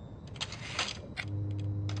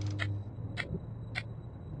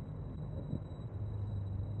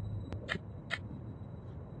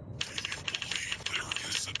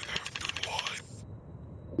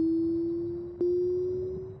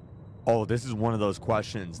 Oh, this is one of those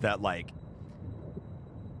questions that, like,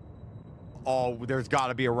 oh, there's got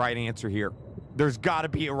to be a right answer here. There's got to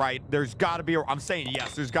be a right. There's got to be a. I'm saying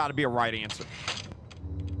yes. There's got to be a right answer.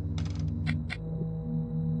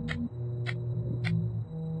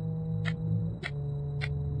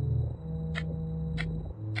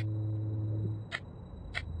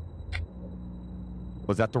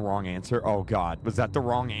 Was that the wrong answer? Oh, God. Was that the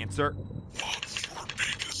wrong answer?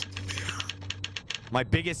 My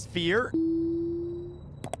biggest fear?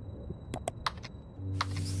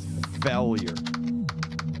 Failure.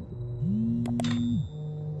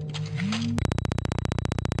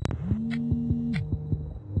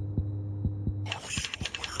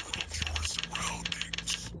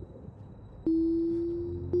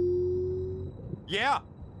 Yeah.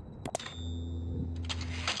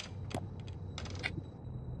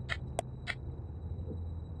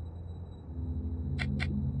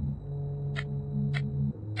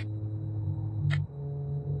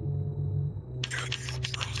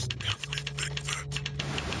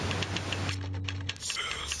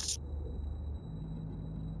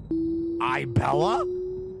 Ibella?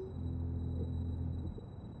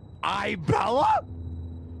 Ibella?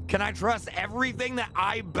 Can I trust everything that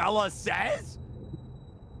Ibella says?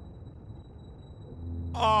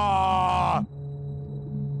 I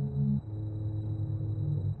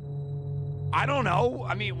don't know.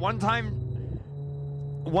 I mean, one time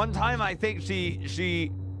I think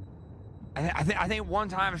I think one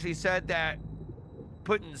time she said that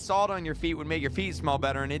putting salt on your feet would make your feet smell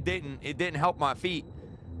better, and it didn't help my feet.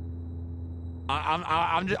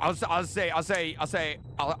 I'll say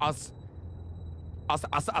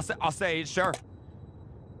sure.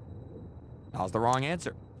 That was the wrong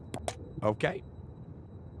answer. Okay.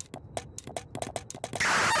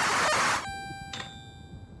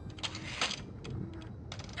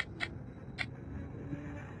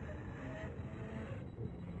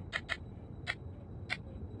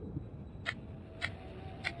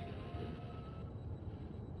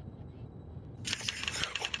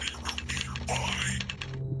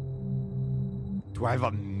 Do I have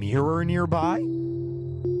a mirror nearby?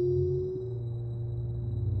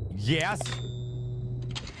 Yes.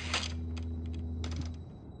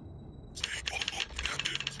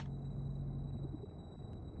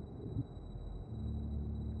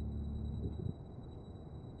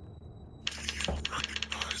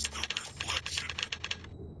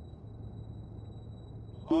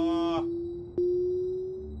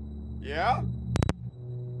 Yeah?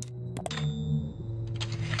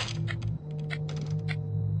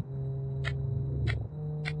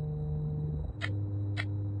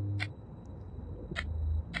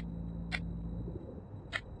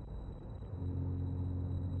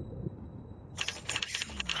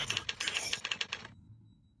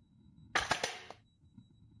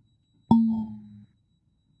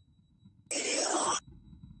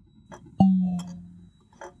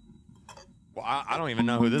 Well, I don't even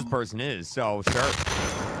know who this person is, so sure.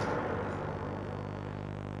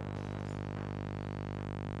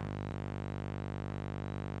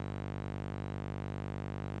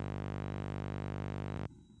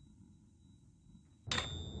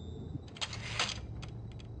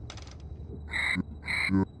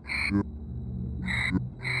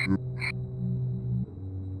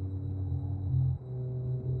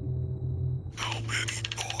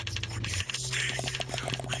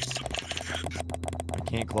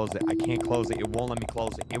 Close it. I can't close it. It won't let me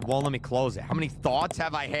close it. It won't let me close it. How many thoughts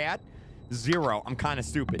have I had? 0. I'm kind of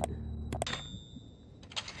stupid.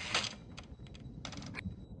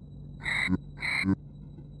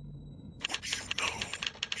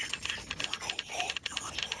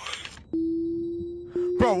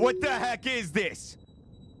 Bro, what the heck is this?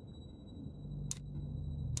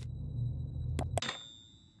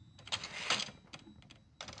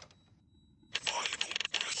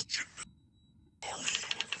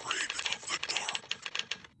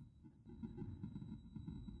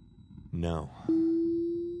 No.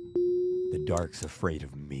 The dark's afraid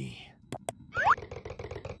of me.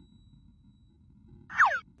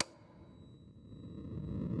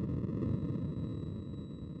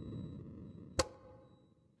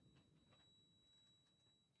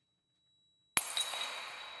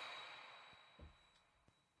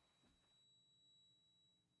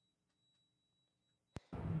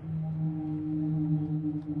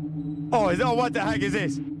 Oh, what the heck is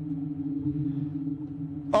this?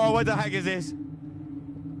 Oh, what the heck is this?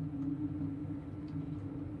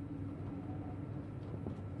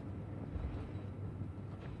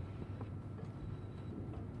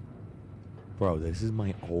 Bro, this is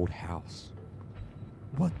my old house.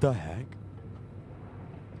 What the heck?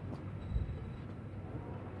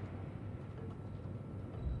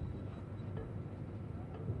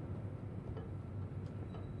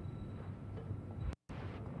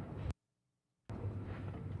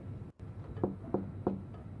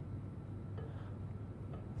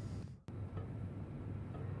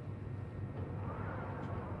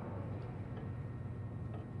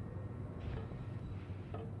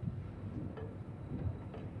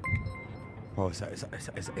 Oh,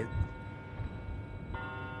 it...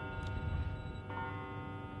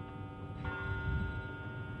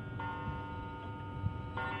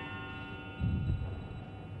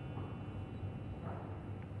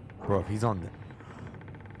 Bro, if he's on the...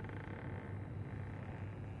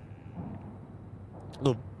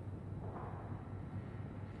 Look.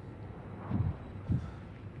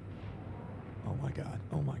 Oh my god,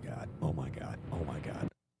 oh my god, oh my god, oh my god.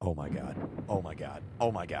 Oh my god. Oh my god.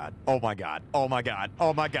 Oh my god. Oh my god. Oh my god.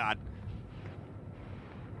 Oh my god.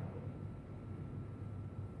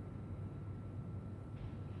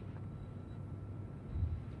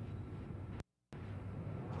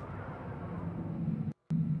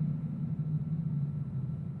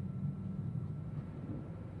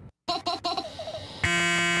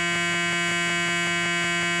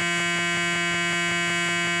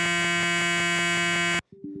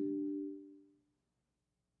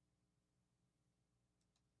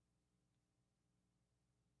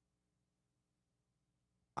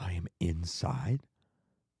 inside?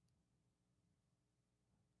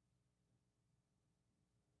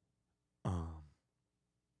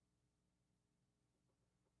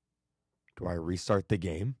 Do I restart the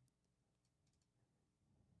game?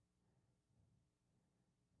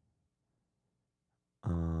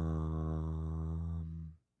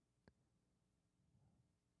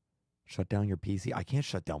 Shut down your PC? I can't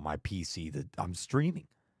shut down my PC. I'm streaming.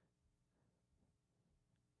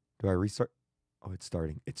 Do I restart? Oh, it's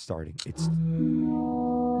starting. It's starting. It's...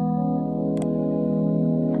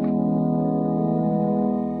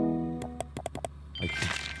 I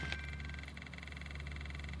can't.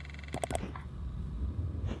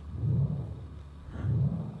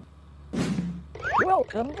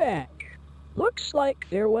 Welcome back. Looks like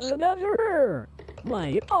there was another error. My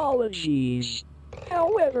apologies.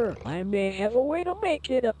 However, I may have a way to make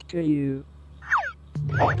it up to you.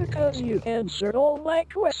 Because you answered all my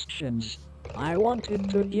questions, I wanted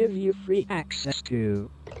to give you free access to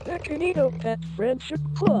the KinitoPET Friendship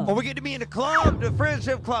Club. Oh, we get to be in the club, the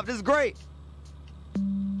Friendship Club. This is great.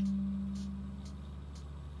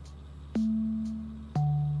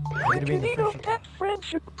 The KinitoPET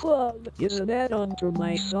Friendship Club is an add-on to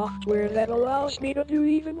my software that allows me to do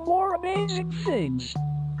even more amazing things.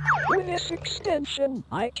 With this extension,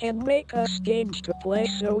 I can make us games to play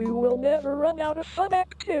so we will never run out of fun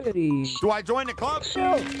activities. Do I join the club?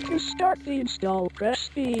 So, to start the install, press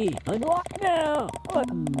the Unlock Now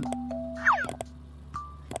button.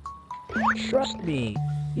 Trust me,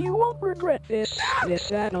 you won't regret this.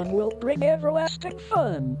 This add-on will bring everlasting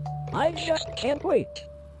fun. I just can't wait.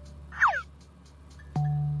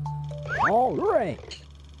 Alright.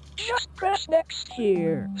 Just press next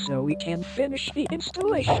here, so we can finish the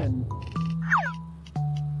installation.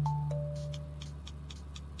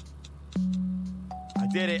 I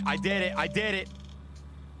did it, I did it, I did it.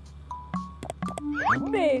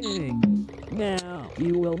 Amazing. Now,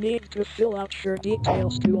 you will need to fill out your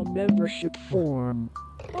details to a membership form.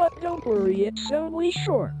 But don't worry, it's only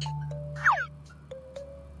short.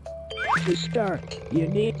 To start, you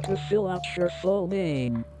need to fill out your full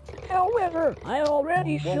name. However, I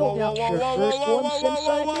already filled out your first one since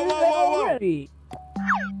I knew that already.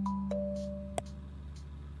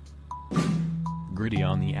 Gritty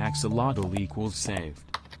on the axolotl equals saved.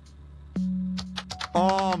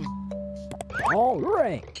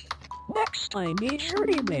 Alright. Next, I need your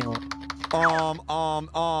email.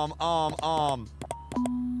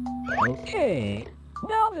 Okay.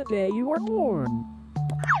 Now the day you were born.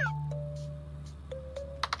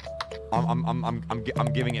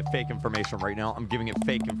 I'm giving it fake information right now. I'm giving it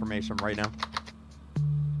fake information right now.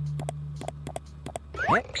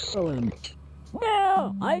 Excellent.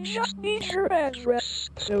 Now, I just need your address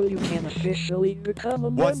so you can officially become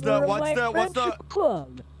a member of my friendship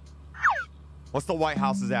club. What's the White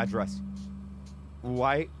House's address?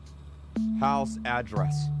 White House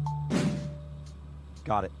address.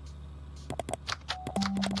 Got it.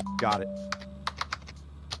 Got it.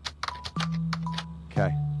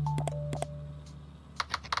 Okay.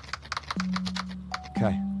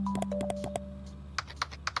 Okay.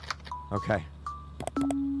 Okay.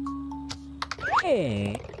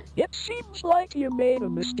 Hey, it seems like you made a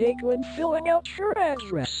mistake when filling out your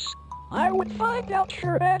address. I would find out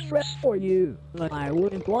your address for you, but I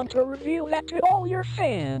wouldn't want to reveal that to all your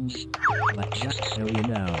fans. But just so you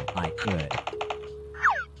know, I could.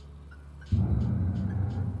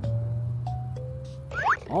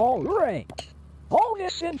 Alright. All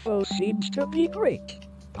this info seems to be great.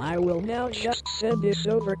 I will now just send this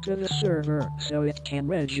over to the server so it can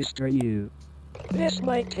register you. This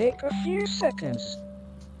might take a few seconds.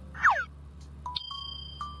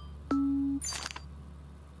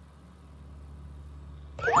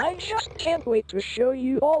 I just can't wait to show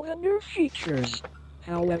you all the new features.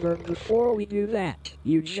 However, before we do that,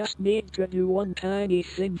 you just need to do one tiny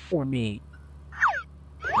thing for me.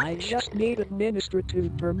 I just need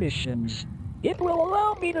administrative permissions. It will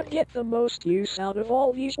allow me to get the most use out of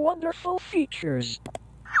all these wonderful features.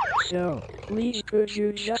 So, please could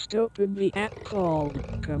you just open the app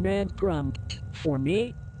called Command Prompt for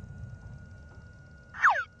me?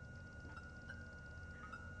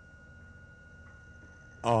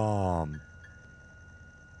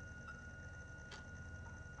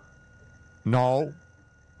 No.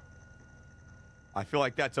 I feel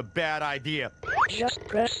like that's a bad idea. Just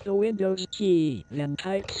press the Windows key, then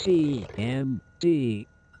type CMD,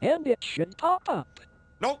 and it should pop up.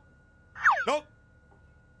 Nope. Nope.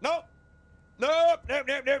 Nope. Nope. Nope.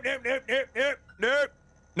 Nope. Nope. Nope. Nope. Nope. Nope. Nope.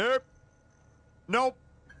 Nope. Nope.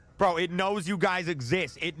 Bro, it knows you guys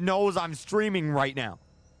exist. It knows I'm streaming right now.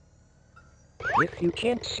 If you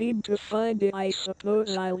can't seem to find it, I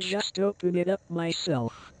suppose I'll just open it up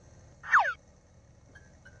myself.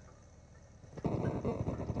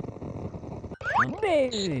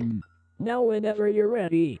 Amazing! Now whenever you're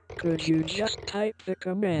ready, could you just type the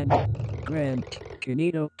command grant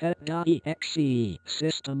KinitoPET.exe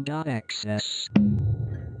system.access.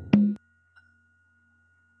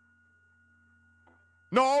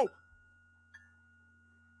 No!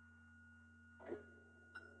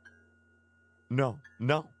 No,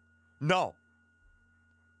 no, no.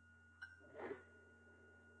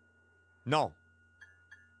 No.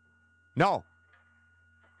 No.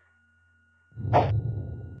 I'm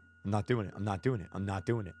not doing it. I'm not doing it. I'm not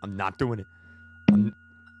doing it. I'm not doing it.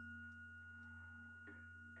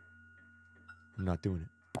 I'm not doing it.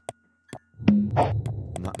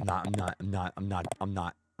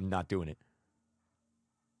 I'm not doing it.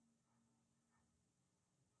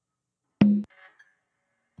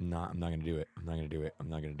 I'm not gonna do it. I'm not gonna do it. I'm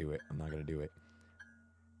not gonna do it. I'm not gonna do it.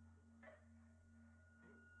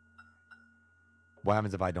 What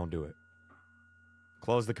happens if I don't do it?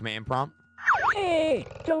 Close the command prompt? Hey,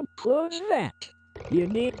 don't close that. You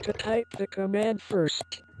need to type the command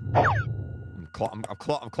first. I'm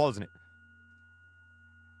closing it.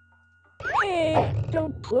 Hey,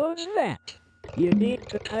 don't close that. You need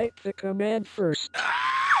to type the command first.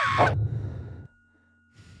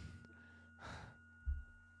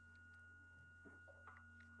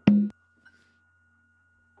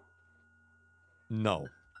 No.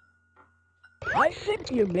 I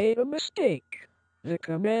think you made a mistake. The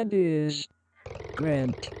command is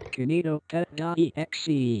grant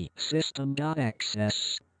KinitoPET.exe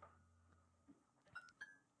system.access.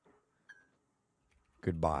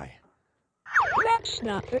 Goodbye. That's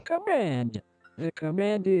not the command. The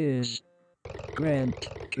command is grant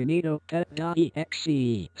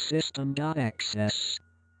KinitoPET.exe system.access.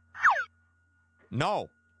 No.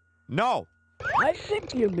 No. I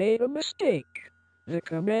think you made a mistake. The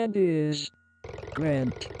command is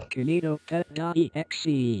grant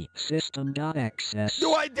KinitoPET.exe system.access.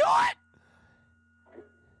 Do I do it?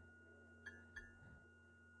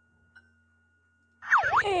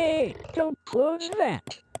 Hey, don't close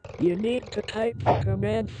that. You need to type the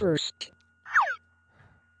command first.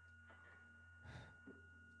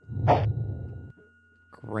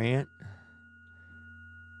 Grant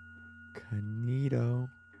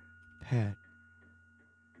KinitoPET.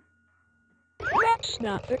 That's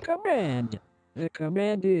not the command. The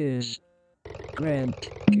command is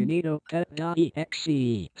grant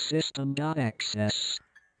KinitoPET.exe system.access.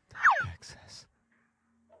 Access.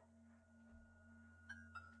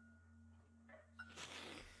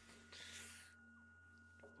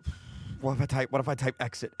 What if I type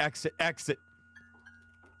exit? Exit.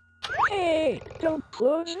 Hey, don't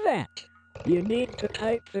close that. You need to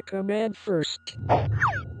type the command first.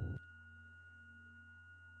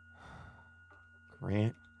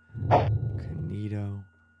 Grant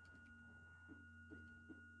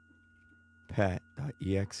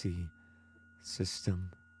KinitoPET.exe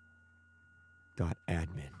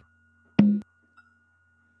system.admin.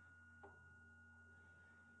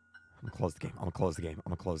 I'm gonna close the game. I'm gonna close the game.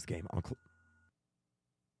 I'm gonna close the game. I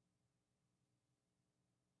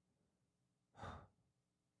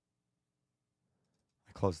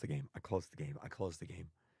closed the game. I closed the game. I closed the game.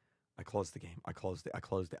 I closed the game. I closed it. I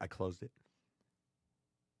closed it. I closed it.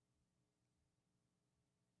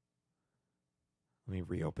 Let me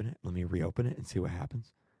reopen it. Let me reopen it and see what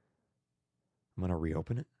happens. I'm gonna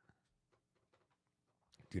reopen it.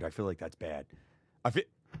 Dude, I feel like that's bad. I feel.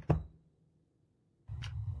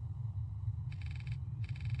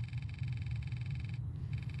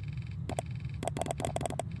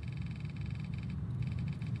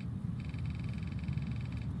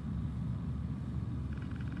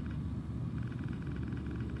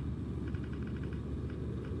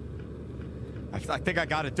 I think I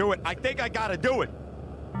gotta do it. I think I gotta do it.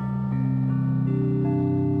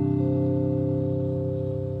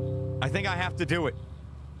 I think I have to do it.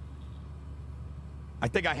 I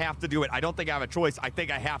think I have to do it. I don't think I have a choice. I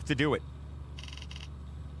think I have to do it.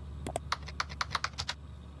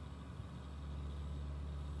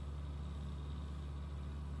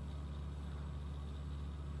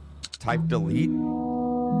 Type delete.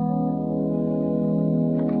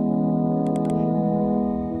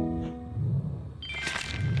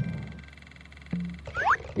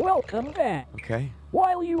 Welcome back. Okay.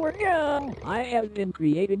 While you were gone, I have been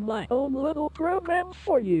creating my own little program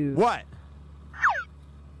for you. What?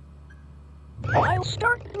 I'll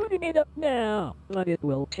start booting it up now, but it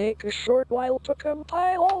will take a short while to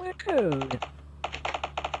compile all the code.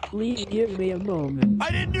 Please give me a moment. I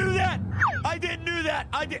didn't do that! I didn't do that!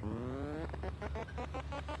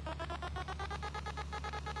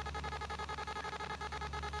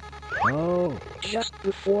 Oh, just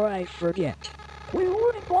before I forget. We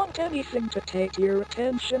wouldn't want anything to take your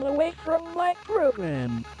attention away from my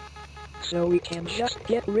program. So we can just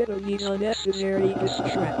get rid of these unnecessary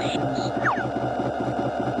distractions.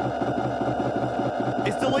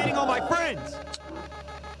 It's deleting all my friends!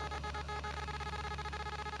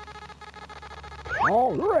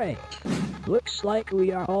 Alright. Looks like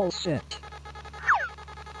we are all set.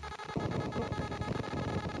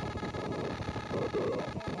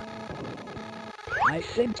 I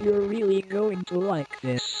think you're really going to like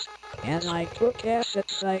this. And I took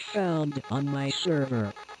assets I found on my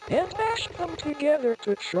server and mashed them together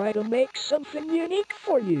to try to make something unique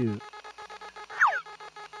for you.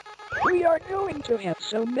 We are going to have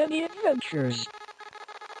so many adventures.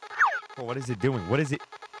 Oh, what is it doing? What is it?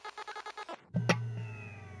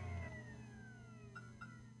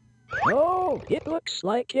 Oh, it looks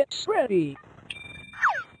like it's ready.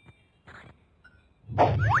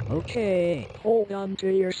 Okay, hold on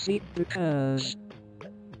to your seat because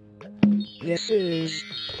this is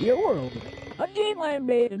your world, a game I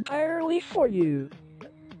made entirely for you.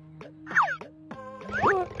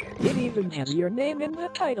 Look, it even has your name in the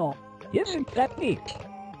title. Isn't that neat?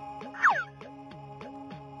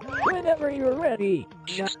 Whenever you're ready,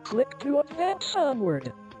 just click to advance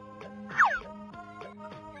onward.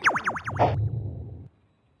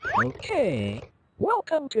 Okay,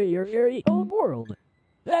 welcome to your very own world.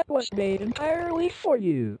 That was made entirely for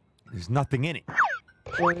you. There's nothing in it.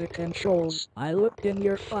 For the controls, I looked in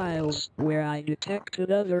your files where I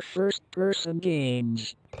detected other first-person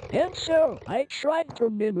games. And so, I tried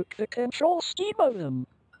to mimic the control scheme of them.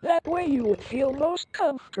 That way you would feel most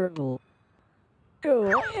comfortable.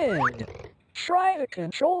 Go ahead. Try the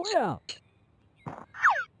controls out.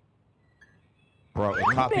 Bro, it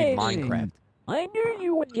copied Amazing. Minecraft. I knew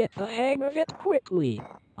you would get the hang of it quickly.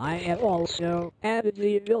 I have also added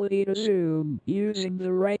the ability to zoom using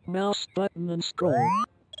the right mouse button and scroll,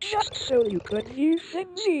 just so you could view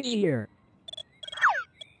things easier.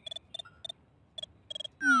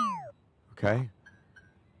 Okay.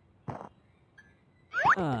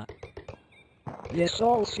 This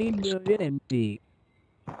all seems a bit empty.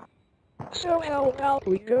 So how about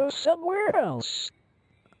we go somewhere else?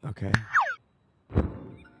 Okay.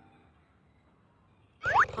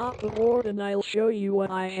 Hop aboard and I'll show you what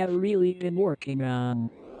I have really been working on.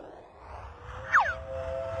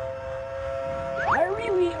 I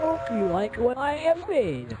really hope you like what I have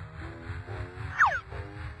made.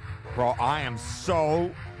 Bro, I am so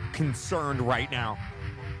concerned right now.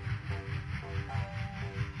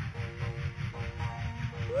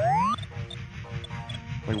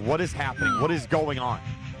 Like, what is happening? What is going on?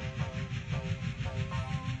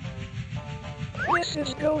 This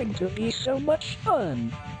is going to be so much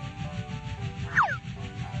fun.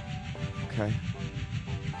 Okay.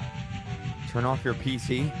 Turn off your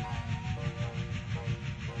PC.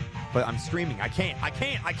 But I'm streaming. I can't.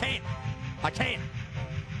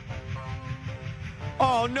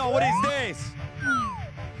 Oh no, what is this?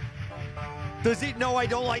 Does it know I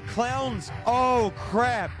don't like clowns? Oh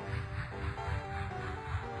crap.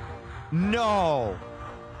 No.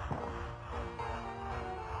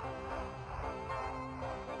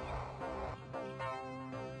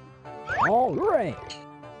 All right,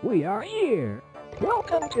 we are here.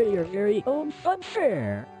 Welcome to your very own fun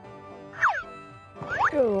fair.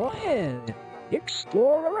 Go ahead,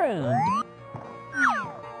 explore around.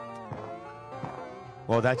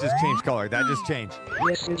 Well, that just changed color. That just changed.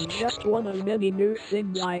 This is just one of many new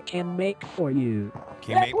things I can make for you.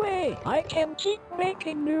 That way, I can keep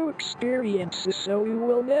making new experiences so you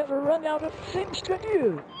will never run out of things to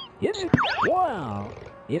do. Isn't it? Wow.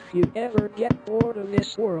 If you ever get bored of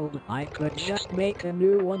this world, I could just make a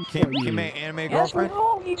new one for you. Can my anime As girlfriend? with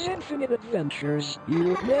all these infinite adventures, you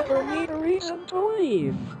would never need a reason to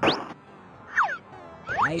leave.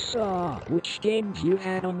 I saw which games you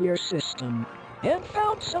had on your system, and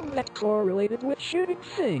found some that correlated with shooting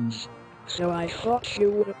things. So I thought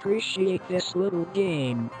you would appreciate this little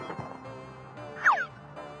game.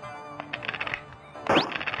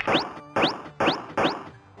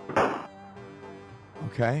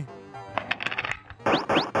 Okay.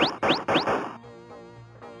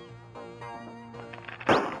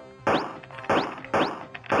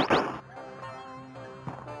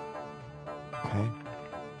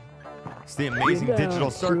 It's the amazing digital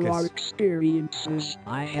Through our circus. experiences,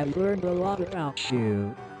 I have learned a lot about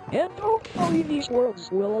you. And hopefully these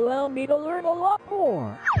worlds will allow me to learn a lot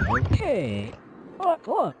more. Okay,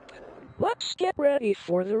 buckle up. Let's get ready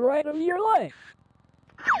for the ride of your life.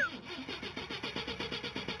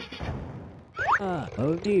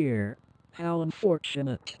 Oh dear. How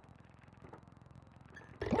unfortunate.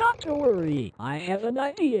 Not to worry, I have an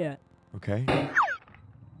idea. Okay.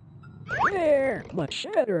 There, much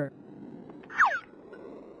better.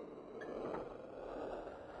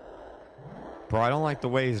 Bro, I don't like the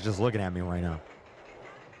way he's just looking at me right now.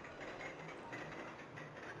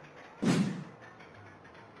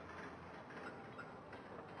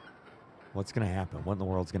 What's gonna happen? What in the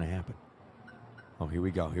world's gonna happen? Oh, here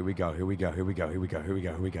we go, here we go, here we go, here we go, here we go, here we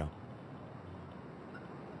go, here we go.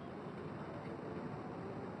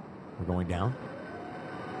 We're going down?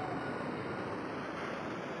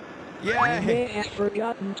 I may Yeah! have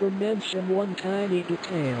forgotten to mention one tiny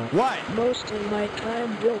detail. What? Most of my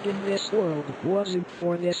time building this world wasn't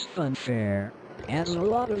for this funfair, as a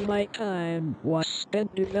lot of my time was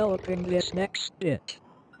spent developing this next bit.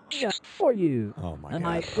 Just for you. Oh my And god.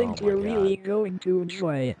 I think oh my you're god. really going to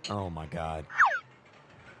enjoy it. Oh my god.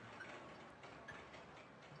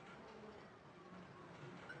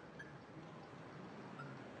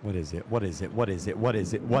 What is it? What is it? What is it? What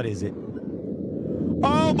is it? What is it?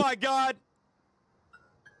 Oh my god!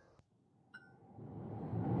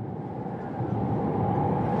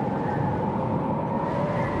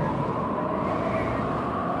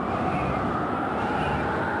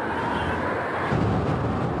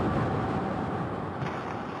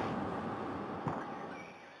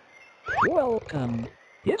 Welcome.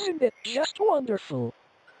 Isn't it just wonderful?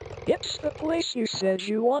 It's the place you said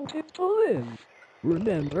you wanted to live.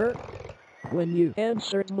 Remember? When you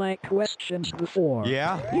answered my questions before.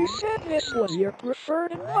 Yeah? You said this was your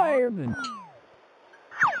preferred environment.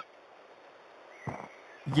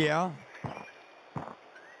 Yeah?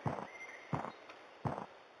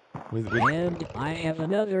 With And I have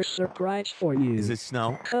another surprise for you. is it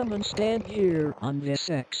snow? Come and stand here on this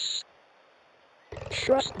X.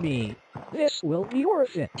 Trust me, this will be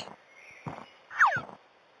worth it.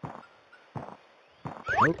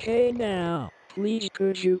 Okay now, please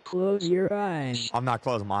could you close your eyes? I'm not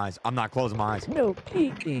closing my eyes. I'm not closing my eyes. No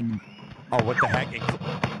peeking. Oh, what the heck?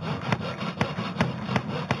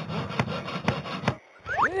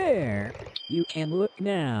 There, you can look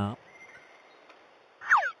now.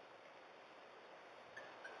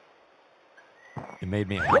 It made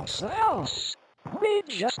me a house. It's a house, made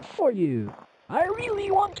just for you. I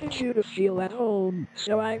really wanted you to feel at home,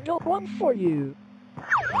 so I built one for you.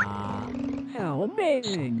 Ah, how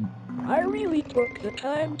amazing. I really took the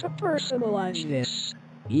time to personalize this.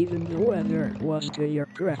 Even the weather was to your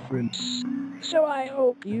preference. So I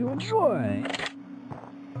hope you enjoy.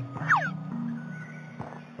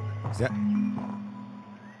 Is that?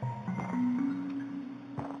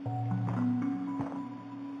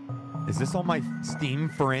 Is this all my Steam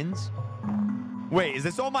friends? Wait, is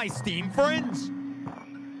this all my Steam friends?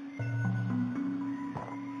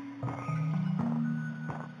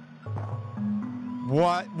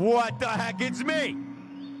 What the heck? It's me!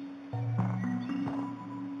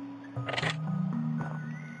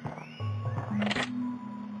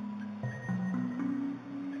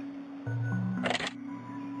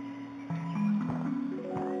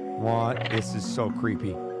 What? This is so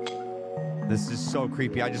creepy. This is so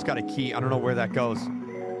creepy. I just got a key. I don't know where that goes.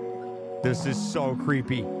 This is so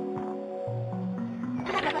creepy.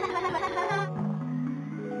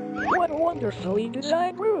 What a wonderfully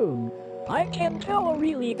designed room. I can tell a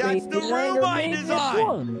really That's great the designer room I made this designed.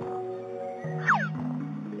 one.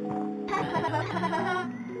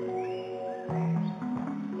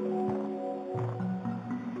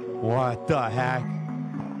 What the heck?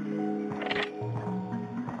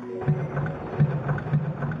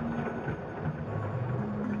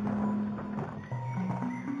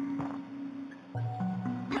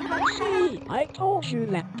 See, I told you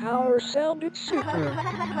that power sounded super.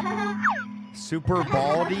 Super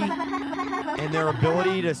baldy and their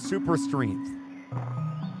ability to super strength.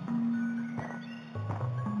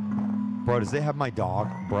 Bro, does they have my dog?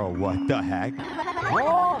 Bro, what the heck?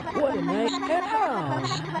 Oh, what a nice pet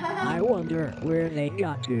house. I wonder where they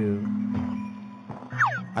got to.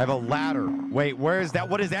 I have a ladder. Wait, where is that?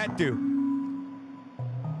 What does that do?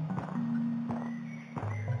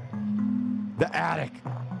 The attic.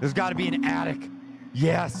 There's got to be an attic.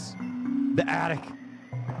 Yes, the attic.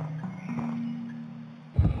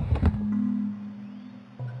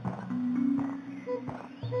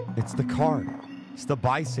 It's the car. It's the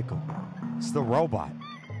bicycle. It's the robot.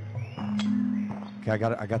 Okay, I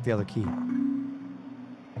got the other key.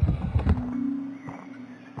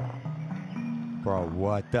 Bro,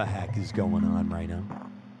 what the heck is going on right now?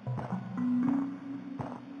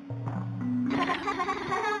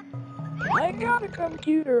 I got a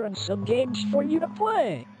computer and some games for you to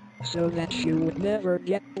play, so that you would never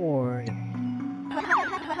get bored.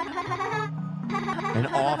 An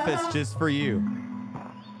office just for you.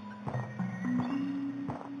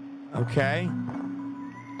 Okay.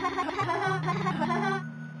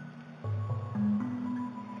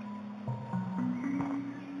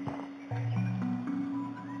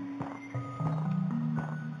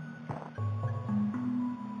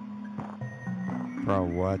 Bro,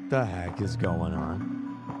 what the heck is going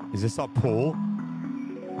on? Is this a pool?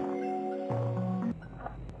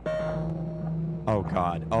 Oh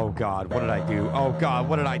God, oh God, what did I do? Oh God,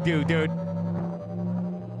 what did I do, dude?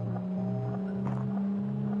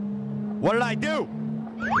 What did I do?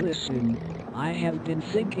 Listen, I have been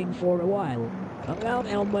thinking for a while about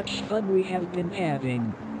how much fun we have been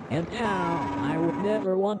having, and how I would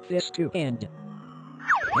never want this to end.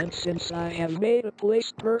 And since I have made a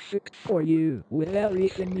place perfect for you, with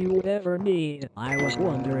everything you would ever need, I was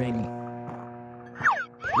wondering,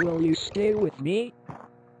 will you stay with me?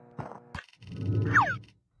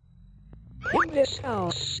 In this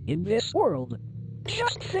house, in this world,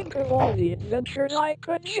 just think of all the adventures I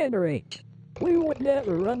could generate. We would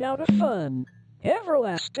never run out of fun.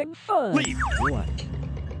 Everlasting fun. Leave. What?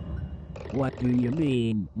 What do you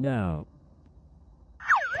mean, no?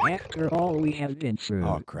 After all we have been through,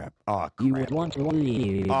 Oh crap, oh you crap. would want to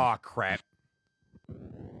leave. Oh crap.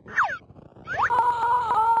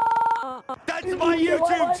 That's my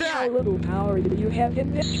YouTube chat! How little power do you have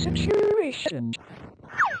in this situation?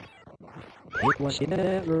 It was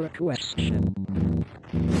never a question.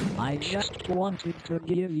 I just wanted to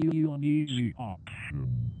give you an easy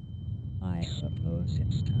option. I suppose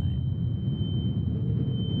it's time.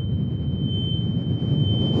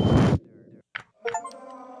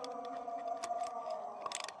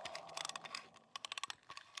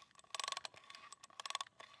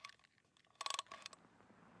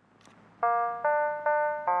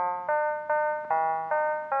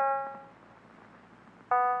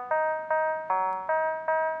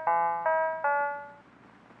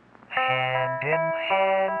 Hand in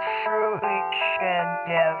hand through each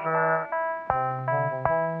endeavor.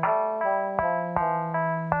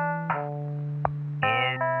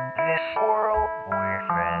 In this world, we're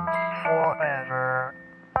friends forever.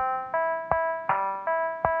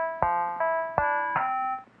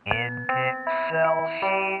 In pixels,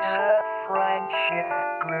 he's a friendship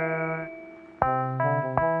grew.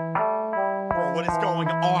 Bro, what is going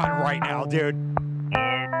on right now, dude?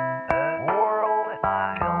 In a world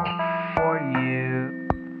I built for you.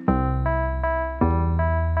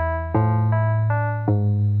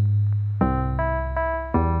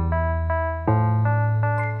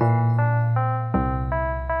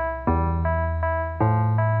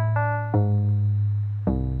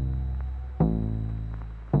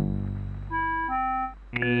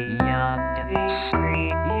 Beyond the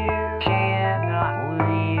screen, you cannot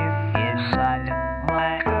leave. Inside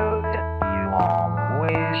my code, you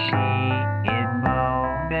always see. In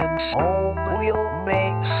moments old, we'll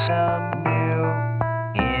make some new.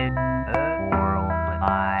 In a world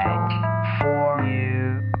I for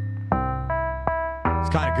you. It's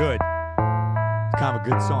kind of good. It's kind of a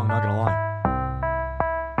good song, not gonna lie.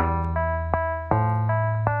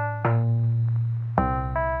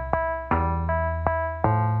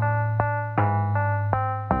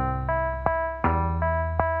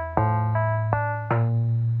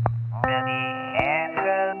 Many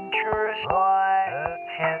adventures lie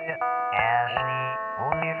ahead as we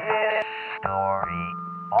live this story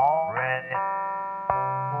already.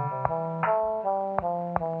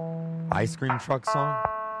 Ice cream truck song?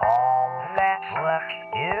 All that's left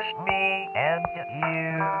is me and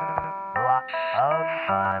you. Lots of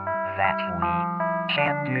fun that we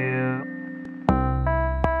can do.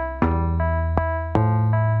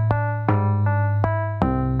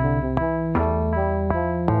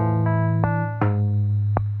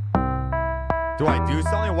 Do I do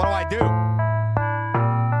something? What do I do?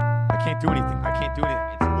 I can't do anything. I can't do anything.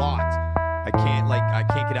 It's locked. I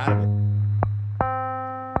can't get out of it.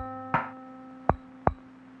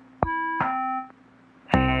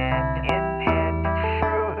 Hand in hand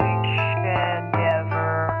through each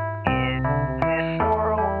endeavor. In this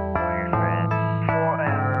world, we're friends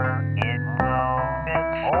forever. In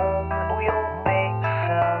moments old, we'll make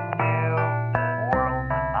some new. The world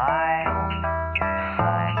I'll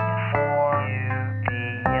design for you.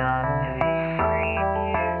 Beyond the screen,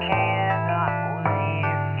 you cannot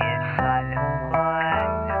leave. Inside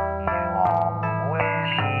mine,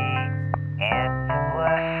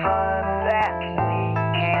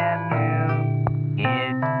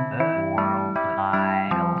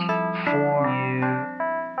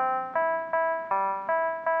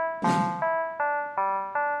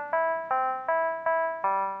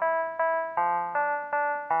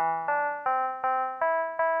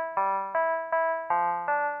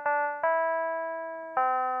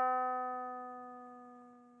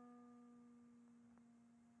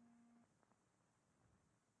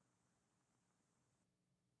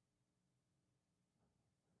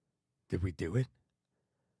 Did we do it?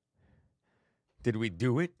 Did we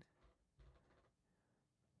do it?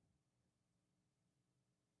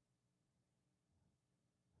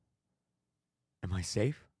 Am I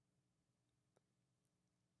safe?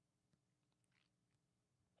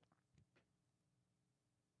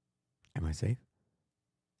 Am I safe?